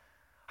God.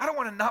 I don't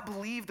want to not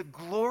believe the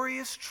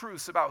glorious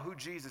truths about who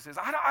Jesus is.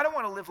 I don't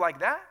want to live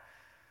like that.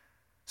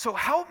 So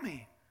help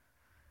me.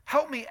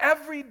 Help me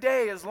every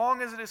day as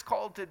long as it is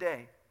called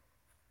today.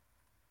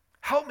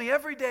 Help me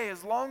every day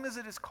as long as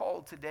it is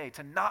called today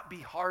to not be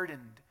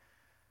hardened.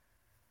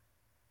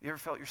 You ever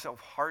felt yourself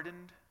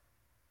hardened?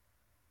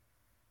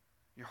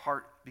 Your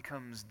heart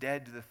becomes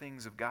dead to the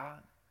things of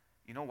God.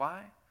 You know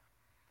why?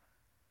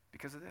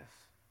 Because of this.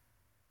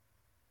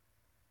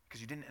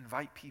 Because you didn't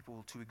invite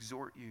people to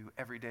exhort you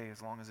every day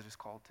as long as it is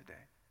called today.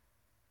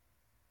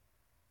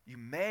 You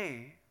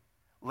may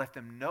let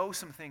them know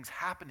some things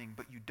happening,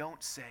 but you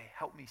don't say,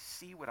 help me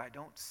see what I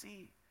don't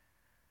see.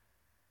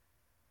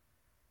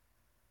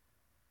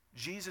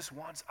 Jesus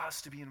wants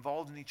us to be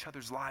involved in each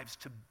other's lives,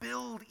 to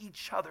build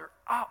each other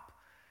up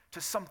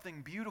to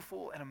something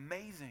beautiful and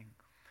amazing,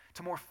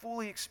 to more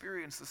fully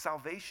experience the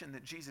salvation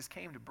that Jesus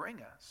came to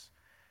bring us.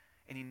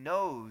 And he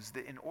knows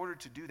that in order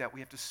to do that, we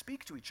have to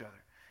speak to each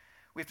other.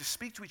 We have to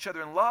speak to each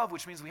other in love,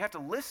 which means we have to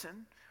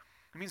listen.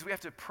 It means we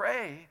have to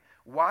pray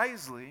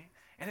wisely,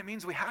 and it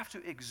means we have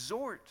to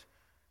exhort.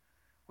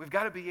 We've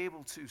got to be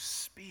able to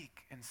speak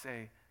and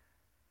say,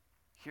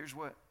 here's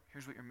what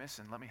you're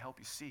missing. Let me help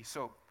you see.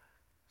 So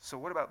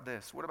what about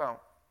this? What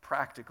about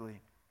practically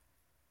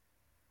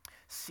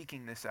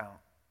seeking this out?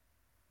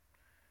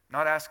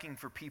 Not asking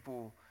for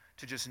people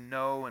to just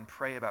know and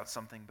pray about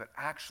something, but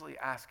actually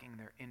asking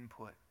their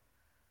input.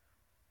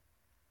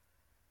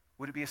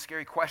 Would it be a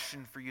scary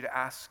question for you to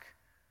ask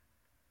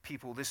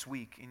people this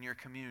week in your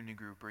community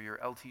group or your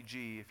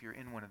LTG, if you're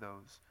in one of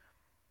those,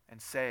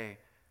 and say,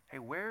 hey,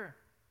 where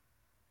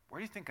do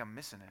you think I'm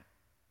missing it?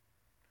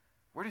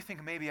 Where do you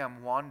think maybe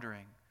I'm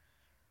wandering?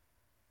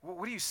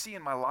 What do you see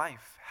in my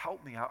life?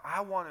 Help me.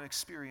 I want to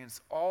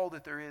experience all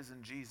that there is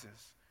in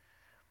Jesus.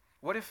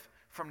 What if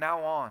from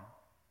now on,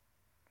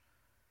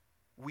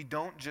 we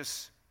don't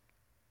just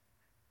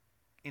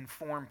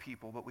inform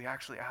people, but we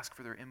actually ask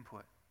for their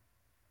input?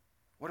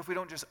 What if we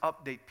don't just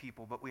update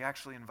people, but we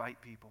actually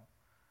invite people?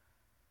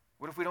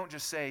 What if we don't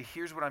just say,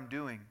 here's what I'm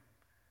doing,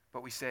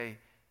 but we say,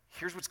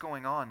 here's what's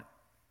going on.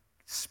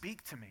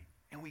 Speak to me.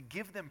 And we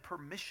give them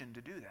permission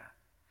to do that.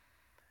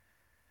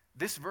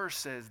 This verse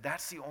says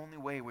that's the only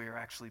way we are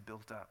actually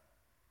built up.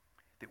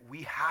 That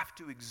we have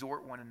to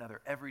exhort one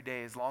another every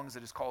day as long as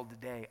it is called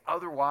today.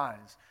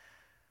 Otherwise,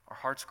 our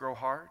hearts grow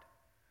hard,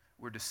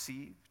 we're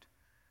deceived,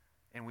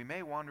 and we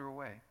may wander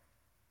away.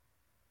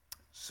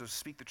 So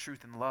speak the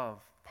truth in love.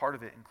 Part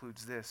of it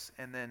includes this.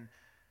 And then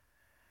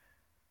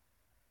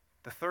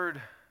the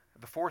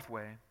fourth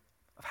way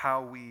of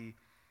how we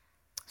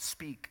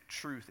speak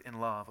truth in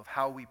love, of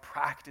how we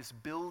practice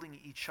building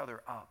each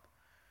other up.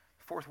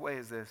 The fourth way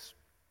is this: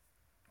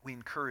 we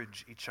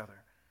encourage each other.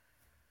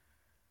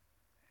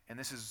 And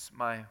this is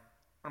one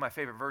of my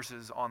favorite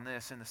verses on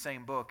this in the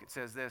same book. It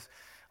says this: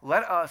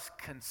 let us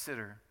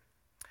consider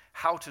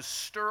how to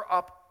stir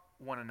up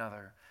one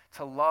another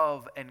to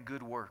love and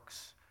good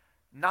works,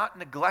 not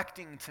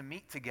neglecting to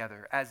meet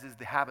together, as is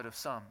the habit of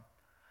some,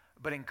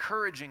 but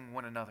encouraging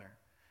one another.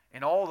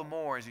 And all the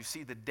more as you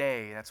see the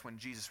day, that's when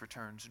Jesus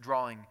returns,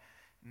 drawing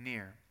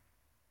near.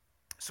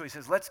 So he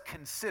says, let's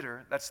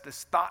consider, that's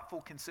this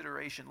thoughtful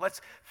consideration.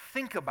 Let's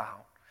think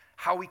about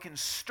how we can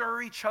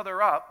stir each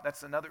other up.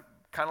 That's another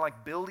kind of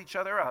like build each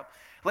other up.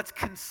 Let's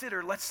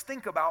consider, let's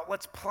think about,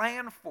 let's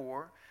plan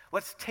for,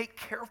 let's take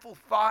careful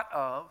thought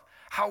of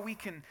how we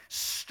can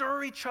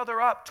stir each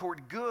other up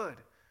toward good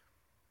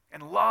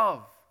and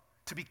love,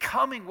 to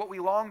becoming what we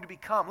long to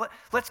become.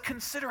 Let's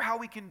consider how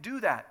we can do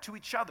that to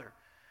each other.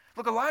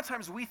 Look, a lot of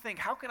times we think,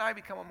 how can I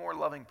become a more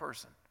loving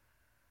person?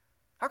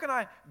 How can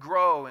I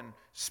grow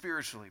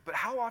spiritually? But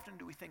how often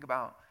do we think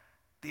about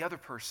the other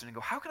person and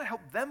go, how can I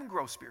help them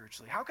grow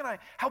spiritually? How can I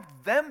help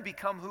them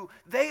become who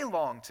they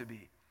long to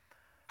be?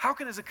 How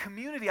can, as a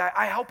community,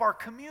 I help our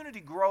community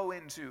grow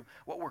into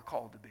what we're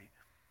called to be?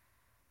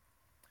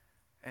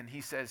 And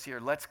he says here,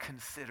 let's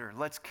consider,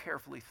 let's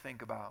carefully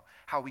think about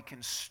how we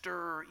can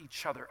stir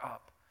each other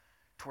up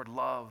toward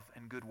love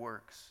and good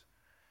works.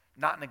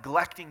 Not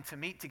neglecting to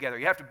meet together.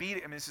 You have to be,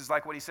 this is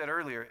like what he said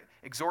earlier,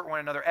 exhort one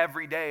another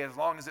every day as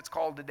long as it's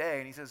called today.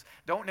 And he says,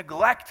 don't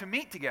neglect to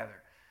meet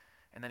together.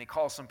 And then he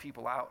calls some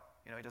people out.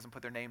 He doesn't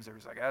put their names there.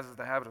 He's like, as is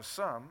the habit of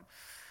some.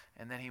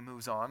 And then he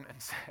moves on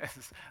and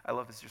says, I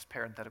love this just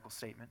parenthetical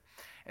statement.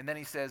 And then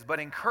he says, but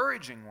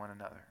encouraging one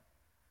another.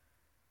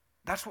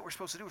 That's what we're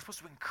supposed to do. We're supposed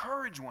to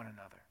encourage one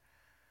another.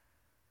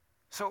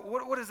 So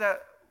what does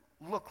that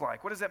look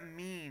like? What does that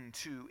mean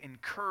to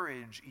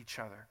encourage each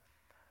other?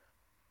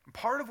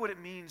 Part of what it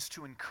means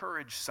to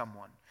encourage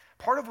someone,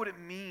 part of what it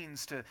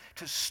means to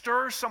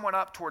stir someone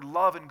up toward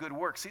love and good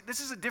works. See, this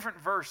is a different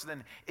verse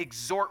than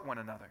exhort one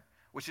another,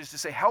 which is to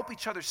say help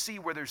each other see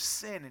where there's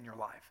sin in your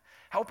life.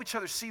 Help each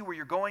other see where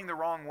you're going the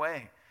wrong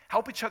way.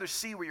 Help each other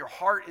see where your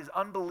heart is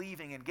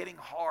unbelieving and getting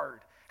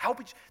hard.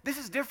 This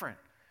is different.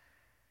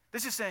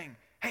 This is saying,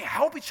 hey,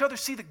 help each other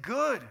see the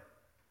good.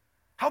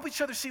 Help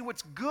each other see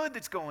what's good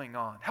that's going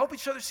on. Help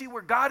each other see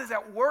where God is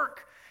at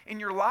work in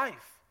your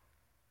life.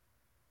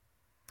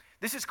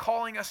 This is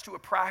calling us to a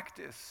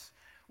practice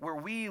where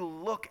we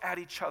look at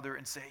each other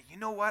and say, you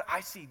know what?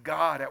 I see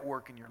God at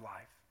work in your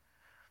life.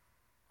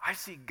 I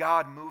see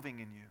God moving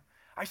in you.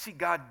 I see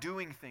God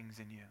doing things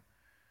in you.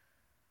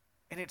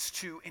 And it's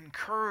to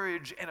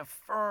encourage and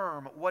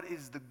affirm what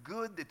is the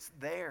good that's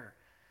there,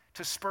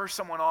 to spur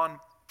someone on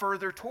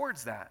further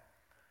towards that.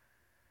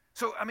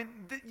 So,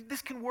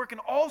 this can work in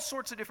all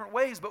sorts of different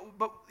ways,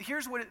 but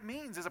here's what it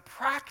means as a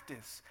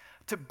practice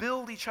to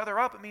build each other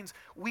up. It means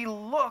we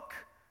look,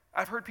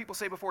 I've heard people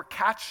say before,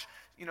 catch,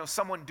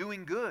 someone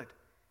doing good.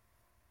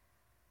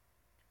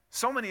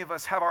 So many of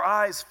us have our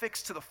eyes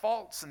fixed to the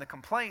faults and the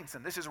complaints,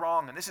 and this is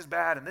wrong, and this is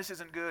bad, and this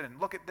isn't good,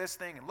 and look at this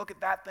thing, and look at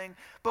that thing.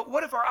 But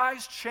what if our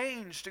eyes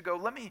change to go,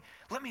 let me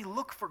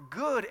look for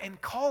good and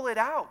call it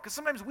out? Because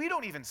sometimes we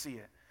don't even see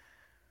it.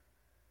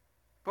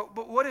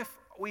 But what if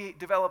we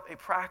develop a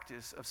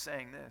practice of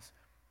saying this?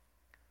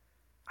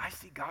 I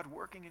see God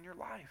working in your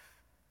life.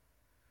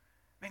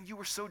 Man, you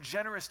were so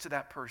generous to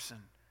that person.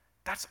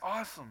 That's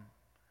awesome.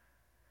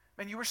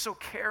 Man, you were so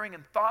caring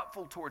and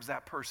thoughtful towards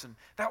that person.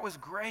 That was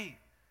great.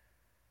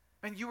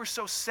 Man, you were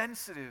so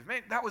sensitive.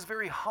 Man, that was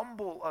very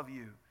humble of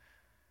you.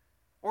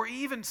 Or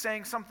even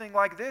saying something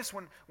like this,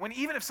 when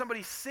even if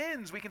somebody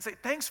sins, we can say,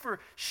 thanks for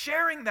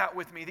sharing that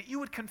with me, that you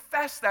would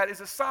confess that as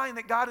a sign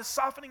that God is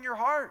softening your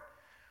heart.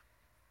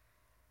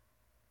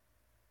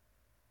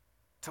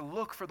 To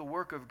look for the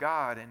work of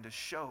God and to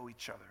show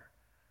each other.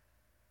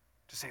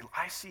 To say,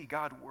 I see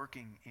God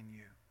working in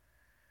you.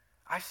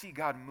 I see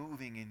God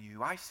moving in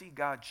you. I see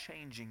God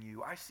changing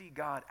you. I see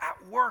God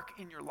at work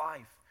in your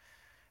life.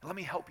 And let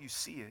me help you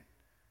see it.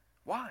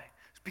 Why?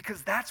 It's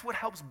because that's what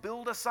helps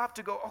build us up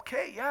to go,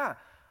 okay, yeah,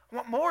 I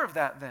want more of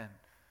that then.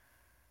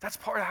 That's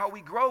part of how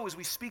we grow, is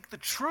we speak the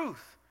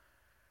truth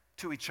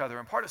to each other.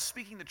 And part of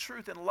speaking the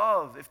truth in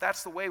love, if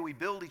that's the way we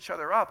build each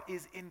other up,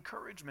 is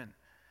encouragement,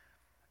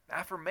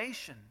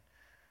 affirmation.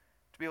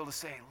 To be able to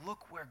say,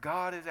 look where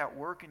God is at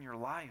work in your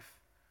life.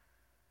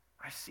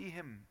 I see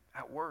him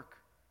at work.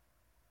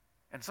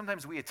 And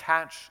sometimes we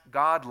attach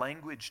God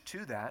language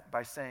to that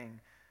by saying,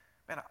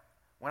 man,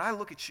 when I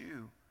look at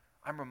you,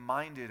 I'm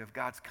reminded of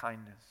God's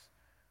kindness.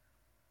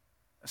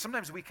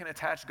 Sometimes we can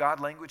attach God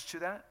language to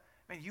that.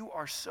 Man, you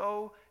are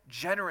so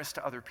generous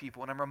to other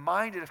people, and I'm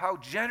reminded of how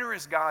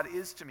generous God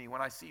is to me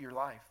when I see your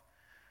life.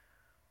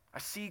 I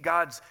see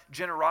God's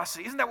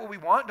generosity. Isn't that what we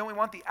want? Don't we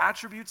want the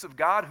attributes of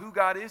God, who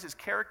God is, his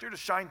character, to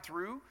shine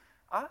through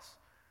us?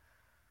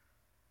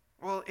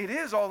 Well, it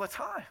is all the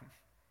time.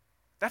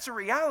 That's a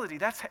reality.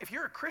 If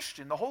you're a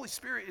Christian, the Holy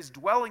Spirit is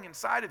dwelling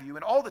inside of you,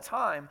 and all the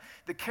time,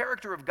 the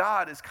character of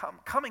God is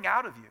coming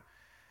out of you.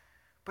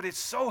 But it's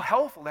so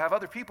helpful to have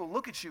other people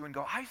look at you and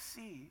go, I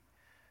see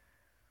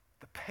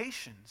the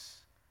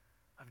patience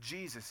of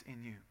Jesus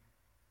in you.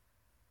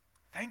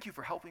 Thank you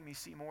for helping me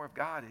see more of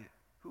God,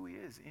 who he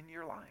is in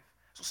your life.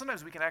 So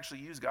sometimes we can actually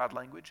use God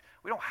language.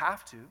 We don't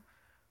have to.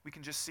 We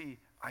can just see,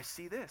 I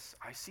see this,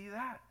 I see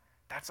that.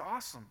 That's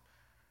awesome.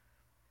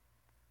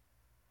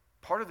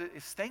 Part of it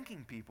is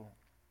thanking people.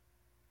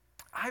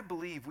 I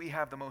believe we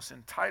have the most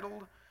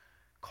entitled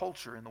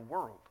culture in the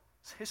world.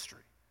 It's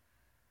history.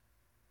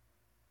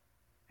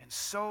 And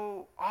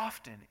so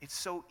often, it's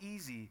so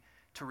easy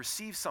to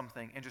receive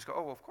something and just go,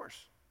 oh, well, of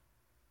course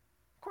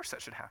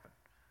that should happen.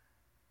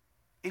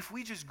 If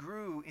we just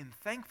grew in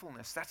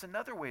thankfulness, that's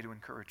another way to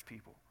encourage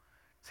people.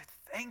 Say,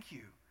 thank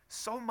you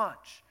so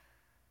much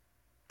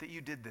that you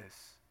did this.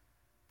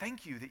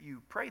 Thank you that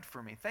you prayed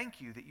for me. Thank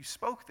you that you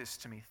spoke this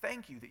to me.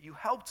 Thank you that you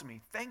helped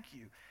me. Thank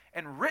you.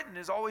 And written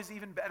is always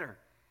even better.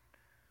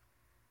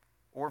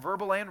 Or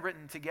verbal and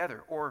written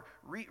together. Or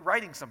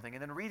writing something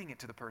and then reading it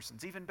to the person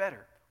is even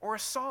better. Or a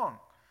song.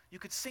 You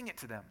could sing it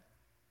to them.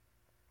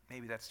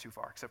 Maybe that's too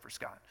far, except for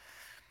Scott.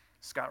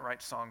 Scott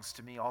writes songs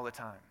to me all the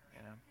time,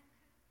 you know.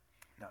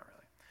 Not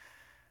really.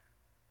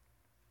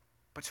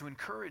 But to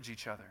encourage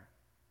each other,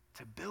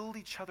 to build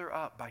each other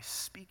up by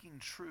speaking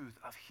truth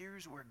of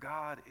here's where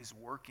God is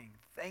working.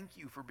 Thank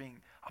you for being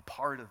a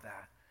part of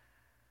that.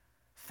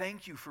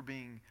 Thank you for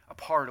being a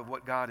part of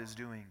what God is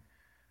doing.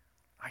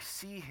 I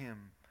see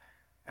him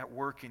at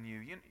work in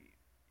you.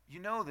 You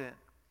know that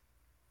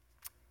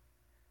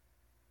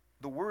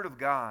the word of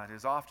God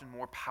is often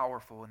more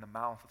powerful in the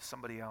mouth of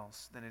somebody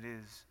else than it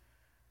is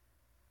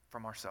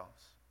from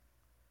ourselves.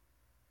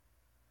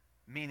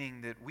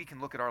 Meaning that we can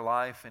look at our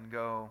life and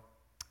go,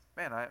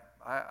 man,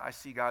 I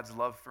see God's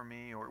love for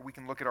me. Or we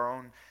can look at our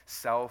own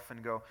self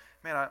and go,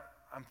 man,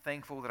 I'm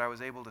thankful that I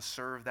was able to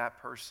serve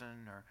that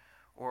person.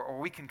 Or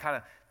we can kind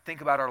of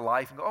think about our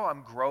life and go, oh,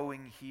 I'm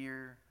growing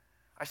here.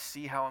 I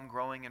see how I'm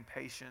growing in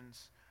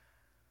patience.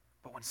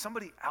 But when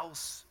somebody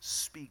else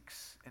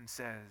speaks and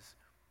says,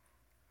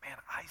 man,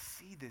 I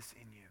see this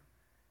in you.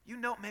 You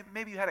know,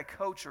 maybe you had a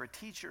coach or a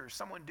teacher or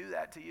someone do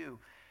that to you.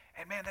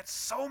 And man, that's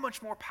so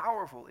much more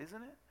powerful,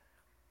 isn't it?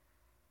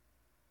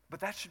 But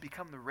that should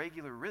become the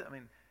regular rhythm. I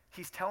mean,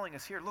 he's telling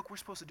us here, look, we're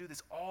supposed to do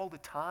this all the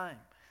time.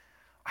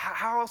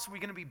 How else are we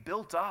going to be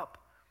built up?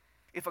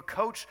 If a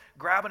coach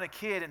grabbing a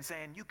kid and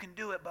saying, you can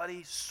do it,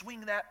 buddy,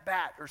 swing that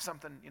bat or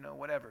something,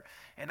 whatever.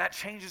 And that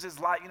changes his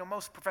life.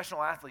 Most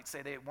professional athletes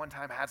say they at one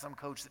time had some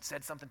coach that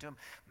said something to him.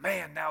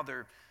 Man, now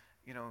they're,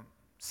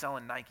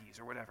 selling Nikes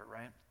or whatever,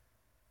 right?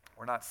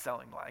 Or not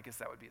selling, well, I guess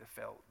that would be the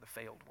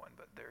failed one,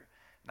 but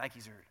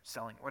Nikes are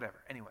selling,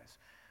 whatever. Anyways,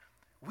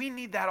 we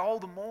need that all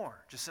the more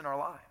just in our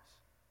lives.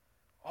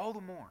 All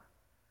the more.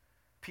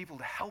 People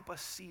to help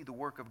us see the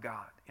work of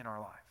God in our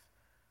life.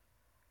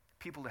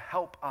 People to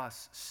help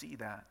us see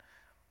that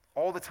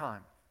all the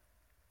time.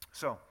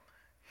 So,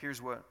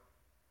 here's what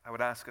I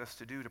would ask us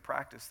to do to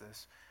practice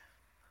this.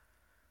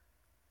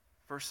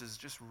 First is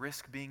just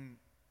risk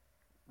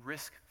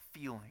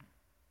feeling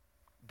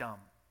dumb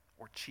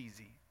or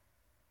cheesy.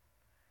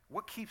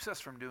 What keeps us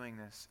from doing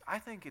this? I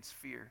think it's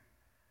fear.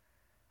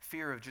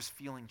 Fear of just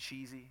feeling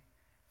cheesy.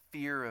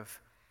 Fear of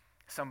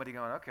somebody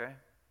going, okay.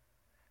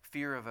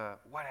 Fear of a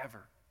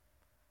whatever.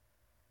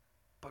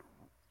 But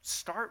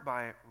start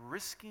by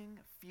risking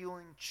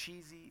feeling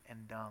cheesy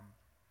and dumb.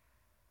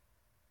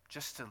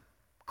 Just to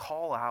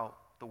call out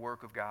the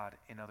work of God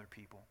in other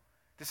people.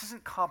 This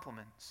isn't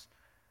compliments.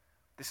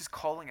 This is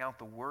calling out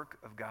the work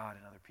of God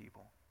in other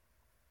people.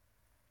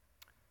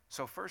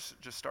 So first,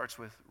 it just starts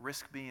with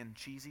risk being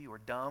cheesy or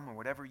dumb or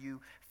whatever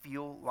you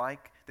feel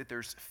like that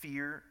there's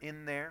fear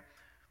in there.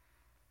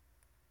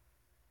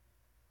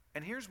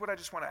 And here's what I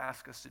just want to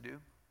ask us to do.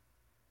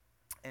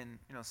 And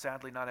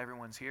sadly, not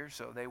everyone's here,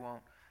 so they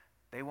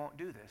won't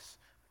do this.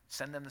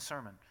 Send them the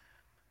sermon.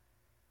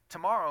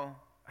 Tomorrow,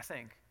 I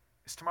think,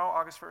 is tomorrow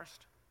August 1st?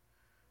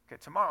 Okay,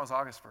 tomorrow's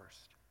August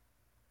 1st.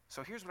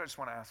 So here's what I just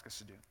want to ask us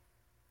to do.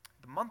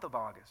 The month of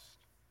August,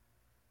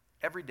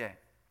 every day,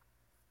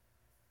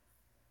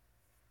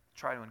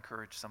 try to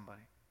encourage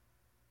somebody.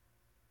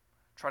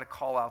 Try to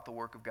call out the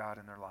work of God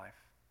in their life.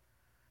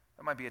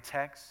 That might be a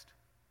text.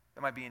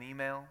 That might be an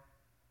email.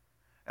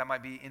 That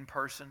might be in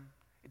person.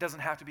 It doesn't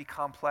have to be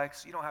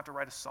complex. You don't have to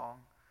write a song.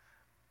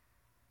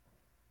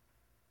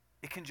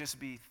 It can just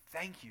be,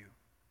 thank you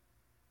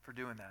for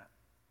doing that.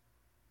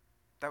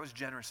 That was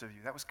generous of you.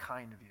 That was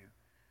kind of you.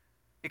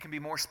 It can be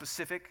more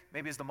specific.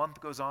 Maybe as the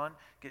month goes on,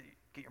 get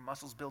your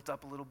muscles built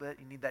up a little bit.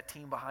 You need that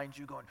team behind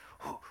you going,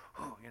 whoo,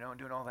 whoo, and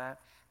doing all that.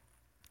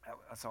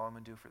 That's all I'm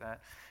going to do for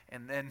that.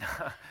 And then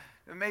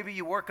maybe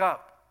you work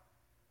up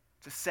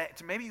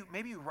maybe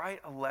you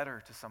write a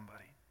letter to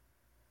somebody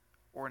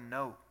or a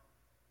note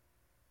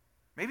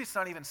Maybe it's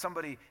not even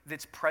somebody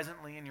that's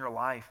presently in your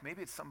life.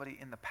 Maybe it's somebody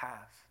in the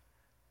past.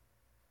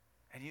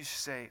 And you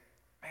just say,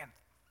 man,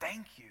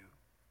 thank you.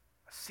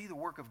 I see the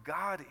work of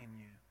God in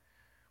you.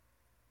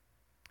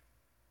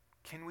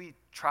 Can we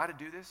try to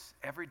do this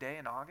every day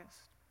in August?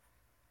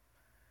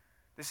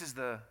 This is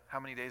how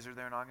many days are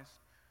there in August?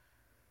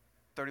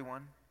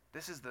 31.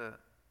 This is the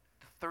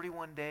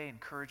 31-day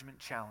encouragement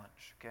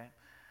challenge, okay?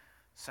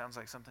 Sounds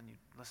like something you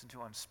listen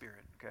to on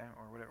Spirit, okay?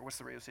 Or whatever. What's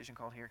the radio station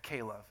called here?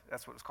 K-Love.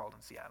 That's what it's called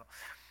in Seattle.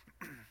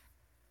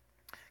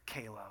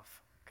 K-Love,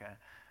 okay?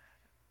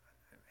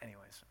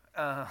 Anyways.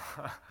 I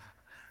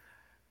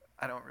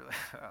don't really,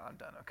 I'm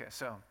done. Okay,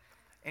 so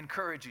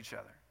encourage each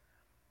other.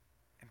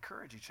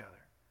 Encourage each other.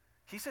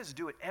 He says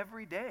do it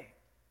every day.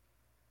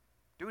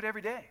 Do it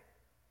every day.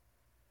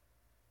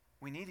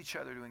 We need each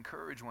other to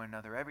encourage one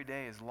another every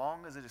day as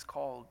long as it is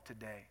called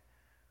today.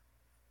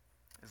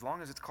 As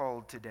long as it's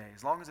called today.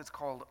 As long as it's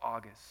called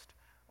August.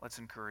 Let's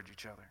encourage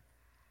each other.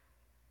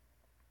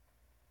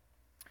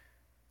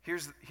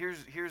 Here's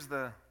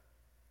the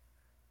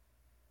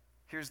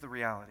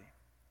reality.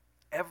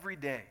 Every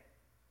day,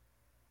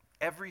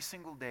 every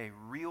single day,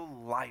 real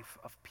life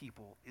of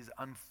people is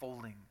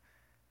unfolding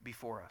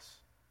before us.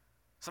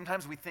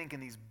 Sometimes we think in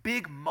these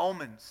big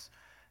moments,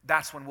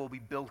 that's when we'll be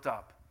built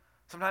up.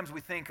 Sometimes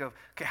we think of,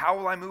 okay, how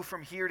will I move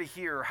from here to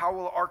here? Or how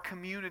will our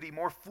community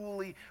more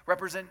fully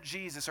represent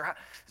Jesus?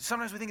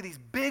 Sometimes we think of these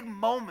big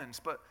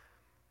moments, but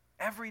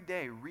every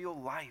day, real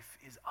life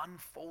is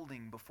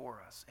unfolding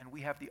before us. And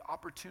we have the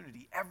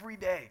opportunity every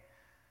day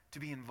to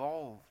be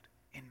involved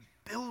in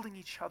building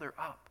each other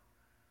up.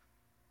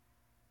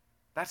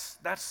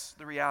 That's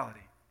the reality.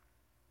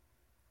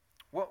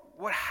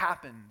 What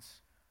happens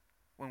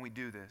when we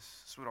do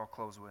this? This is what I'll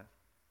close with.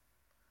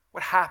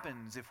 What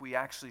happens if we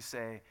actually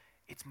say,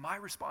 it's my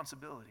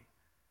responsibility?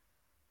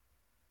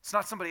 It's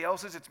not somebody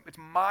else's, it's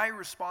my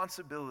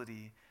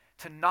responsibility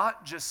to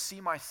not just see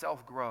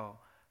myself grow,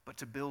 but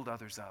to build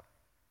others up.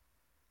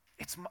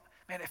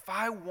 Man, if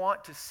I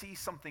want to see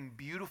something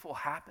beautiful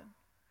happen,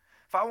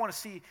 if I want to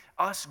see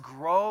us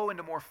grow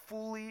into more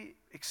fully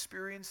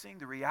experiencing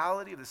the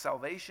reality of the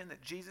salvation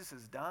that Jesus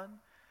has done,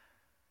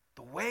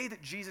 the way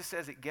that Jesus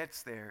says it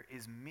gets there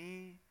is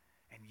me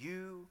and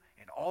you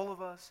and all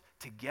of us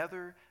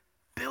together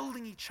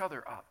building each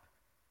other up.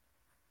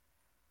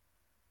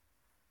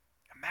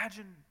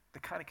 Imagine the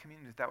kind of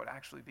community that would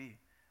actually be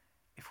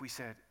if we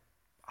said,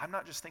 I'm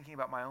not just thinking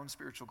about my own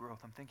spiritual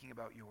growth, I'm thinking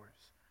about yours.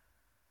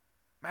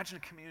 Imagine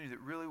a community that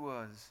really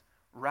was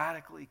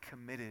radically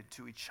committed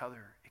to each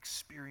other,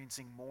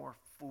 experiencing more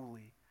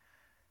fully.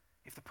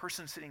 If the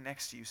person sitting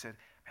next to you said,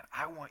 man,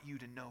 I want you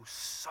to know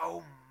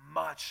so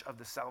much of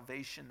the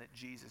salvation that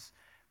Jesus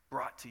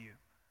brought to you.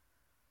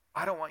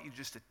 I don't want you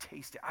just to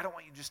taste it. I don't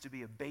want you just to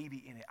be a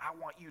baby in it. I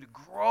want you to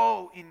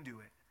grow into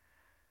it.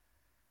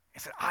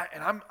 And said,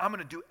 I'm going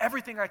to do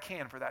everything I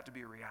can for that to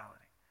be a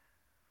reality.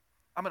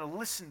 I'm going to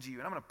listen to you,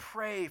 and I'm going to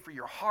pray for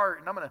your heart,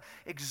 and I'm going to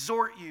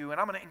exhort you, and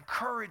I'm going to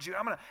encourage you, and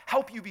I'm going to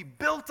help you be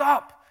built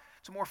up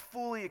to more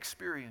fully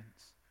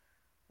experience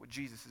what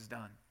Jesus has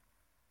done.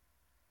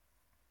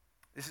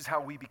 This is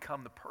how we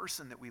become the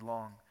person that we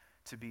long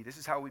to be. This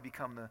is how we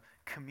become the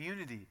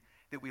community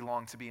that we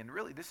long to be. And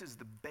really, this is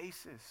the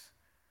basis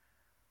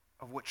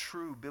of what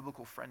true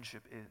biblical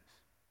friendship is.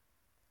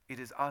 It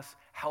is us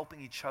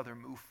helping each other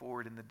move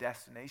forward in the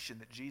destination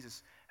that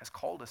Jesus has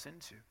called us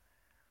into.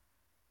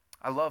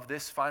 I love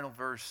this final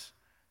verse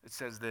that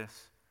says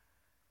this: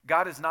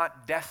 God has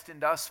not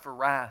destined us for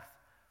wrath,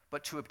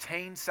 but to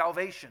obtain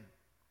salvation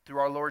through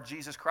our Lord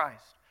Jesus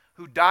Christ,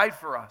 who died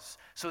for us,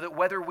 so that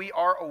whether we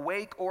are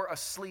awake or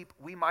asleep,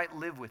 we might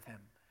live with him.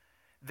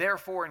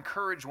 Therefore,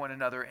 encourage one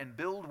another and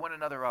build one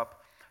another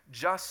up,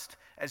 just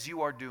as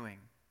you are doing.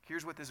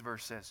 Here's what this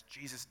verse says.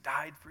 Jesus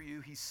died for you.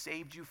 He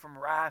saved you from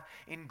wrath.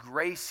 In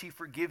grace, he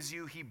forgives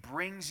you. He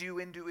brings you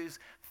into his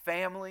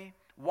family.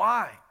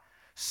 Why?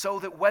 So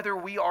that whether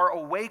we are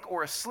awake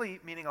or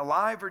asleep, meaning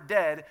alive or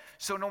dead,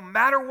 so no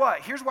matter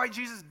what, here's why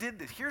Jesus did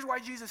this. Here's why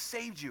Jesus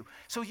saved you.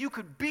 So you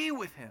could be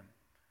with him.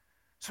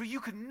 So you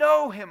could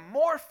know him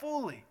more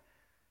fully.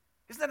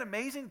 Isn't that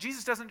amazing?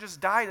 Jesus doesn't just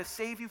die to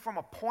save you from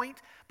a point,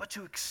 but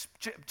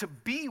to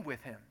be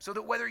with him. So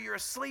that whether you're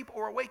asleep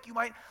or awake, you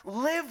might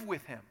live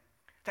with him.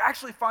 To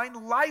actually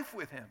find life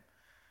with him.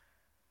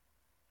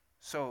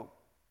 So,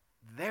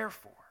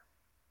 therefore,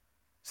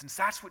 since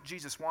that's what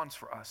Jesus wants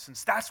for us,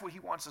 since that's what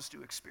he wants us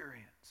to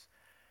experience,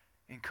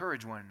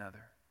 encourage one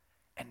another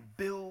and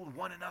build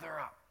one another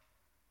up,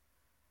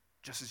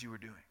 just as you were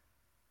doing.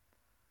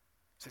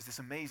 So it's this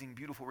amazing,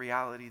 beautiful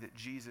reality that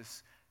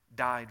Jesus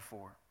died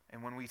for.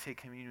 And when we take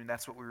communion,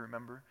 that's what we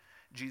remember.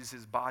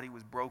 Jesus' body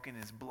was broken,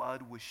 his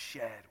blood was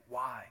shed.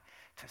 Why?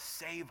 To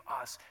save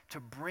us, to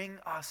bring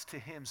us to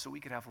him so we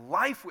could have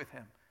life with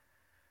him.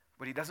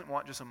 But he doesn't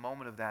want just a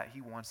moment of that.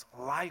 He wants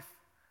life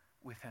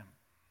with him.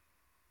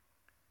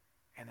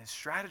 And his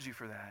strategy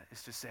for that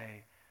is to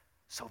say,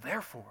 so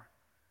therefore,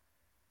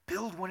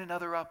 build one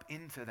another up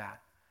into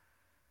that,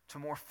 to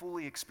more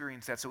fully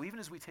experience that. So even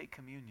as we take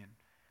communion,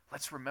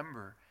 let's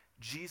remember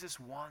Jesus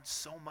wants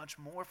so much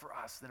more for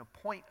us than a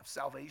point of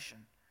salvation,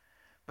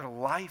 but a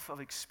life of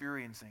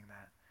experiencing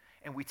that.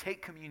 And we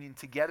take communion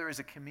together as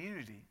a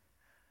community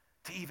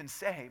to even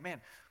say,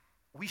 man,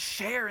 we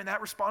share in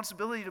that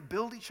responsibility to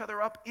build each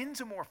other up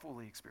into more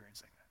fully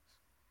experiencing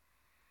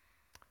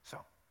this. So,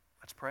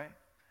 let's pray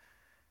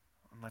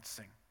and let's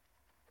sing.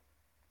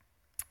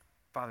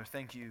 Father,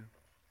 thank you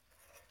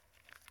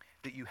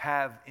that you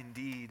have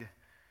indeed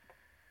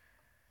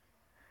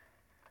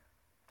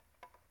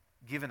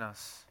given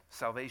us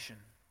salvation,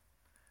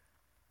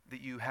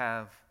 that you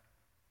have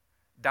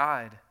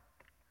died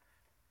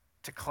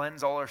to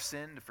cleanse all our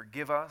sin, to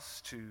forgive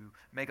us, to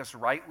make us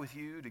right with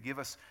you, to give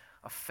us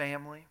a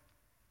family.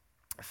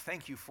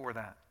 Thank you for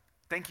that.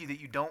 Thank you that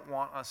you don't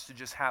want us to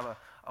just have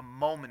a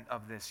moment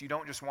of this. You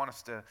don't just want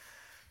us to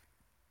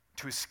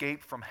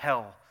escape from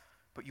hell,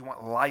 but you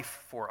want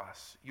life for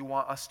us. You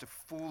want us to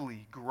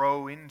fully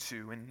grow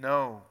into and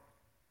know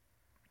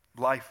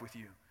life with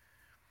you.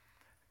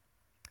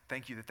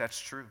 Thank you that that's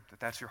true, that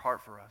that's your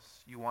heart for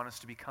us. You want us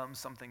to become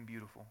something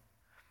beautiful.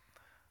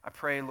 I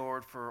pray,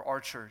 Lord, for our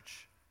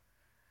church,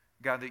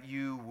 God, that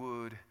you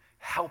would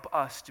help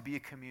us to be a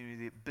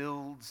community that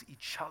builds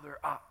each other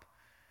up.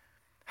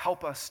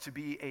 Help us to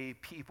be a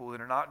people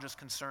that are not just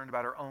concerned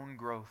about our own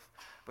growth,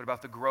 but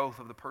about the growth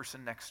of the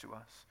person next to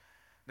us,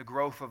 the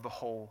growth of the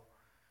whole.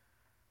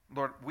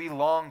 Lord, we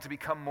long to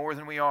become more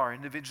than we are,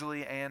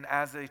 individually and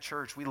as a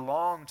church. We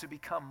long to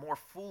become more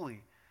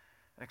fully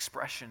an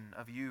expression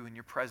of you and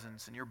your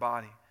presence and your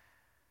body.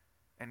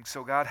 And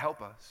so, God,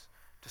 help us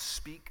to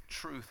speak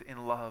truth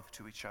in love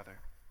to each other.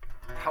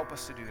 Help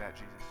us to do that,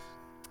 Jesus.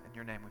 In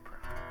your name we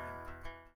pray.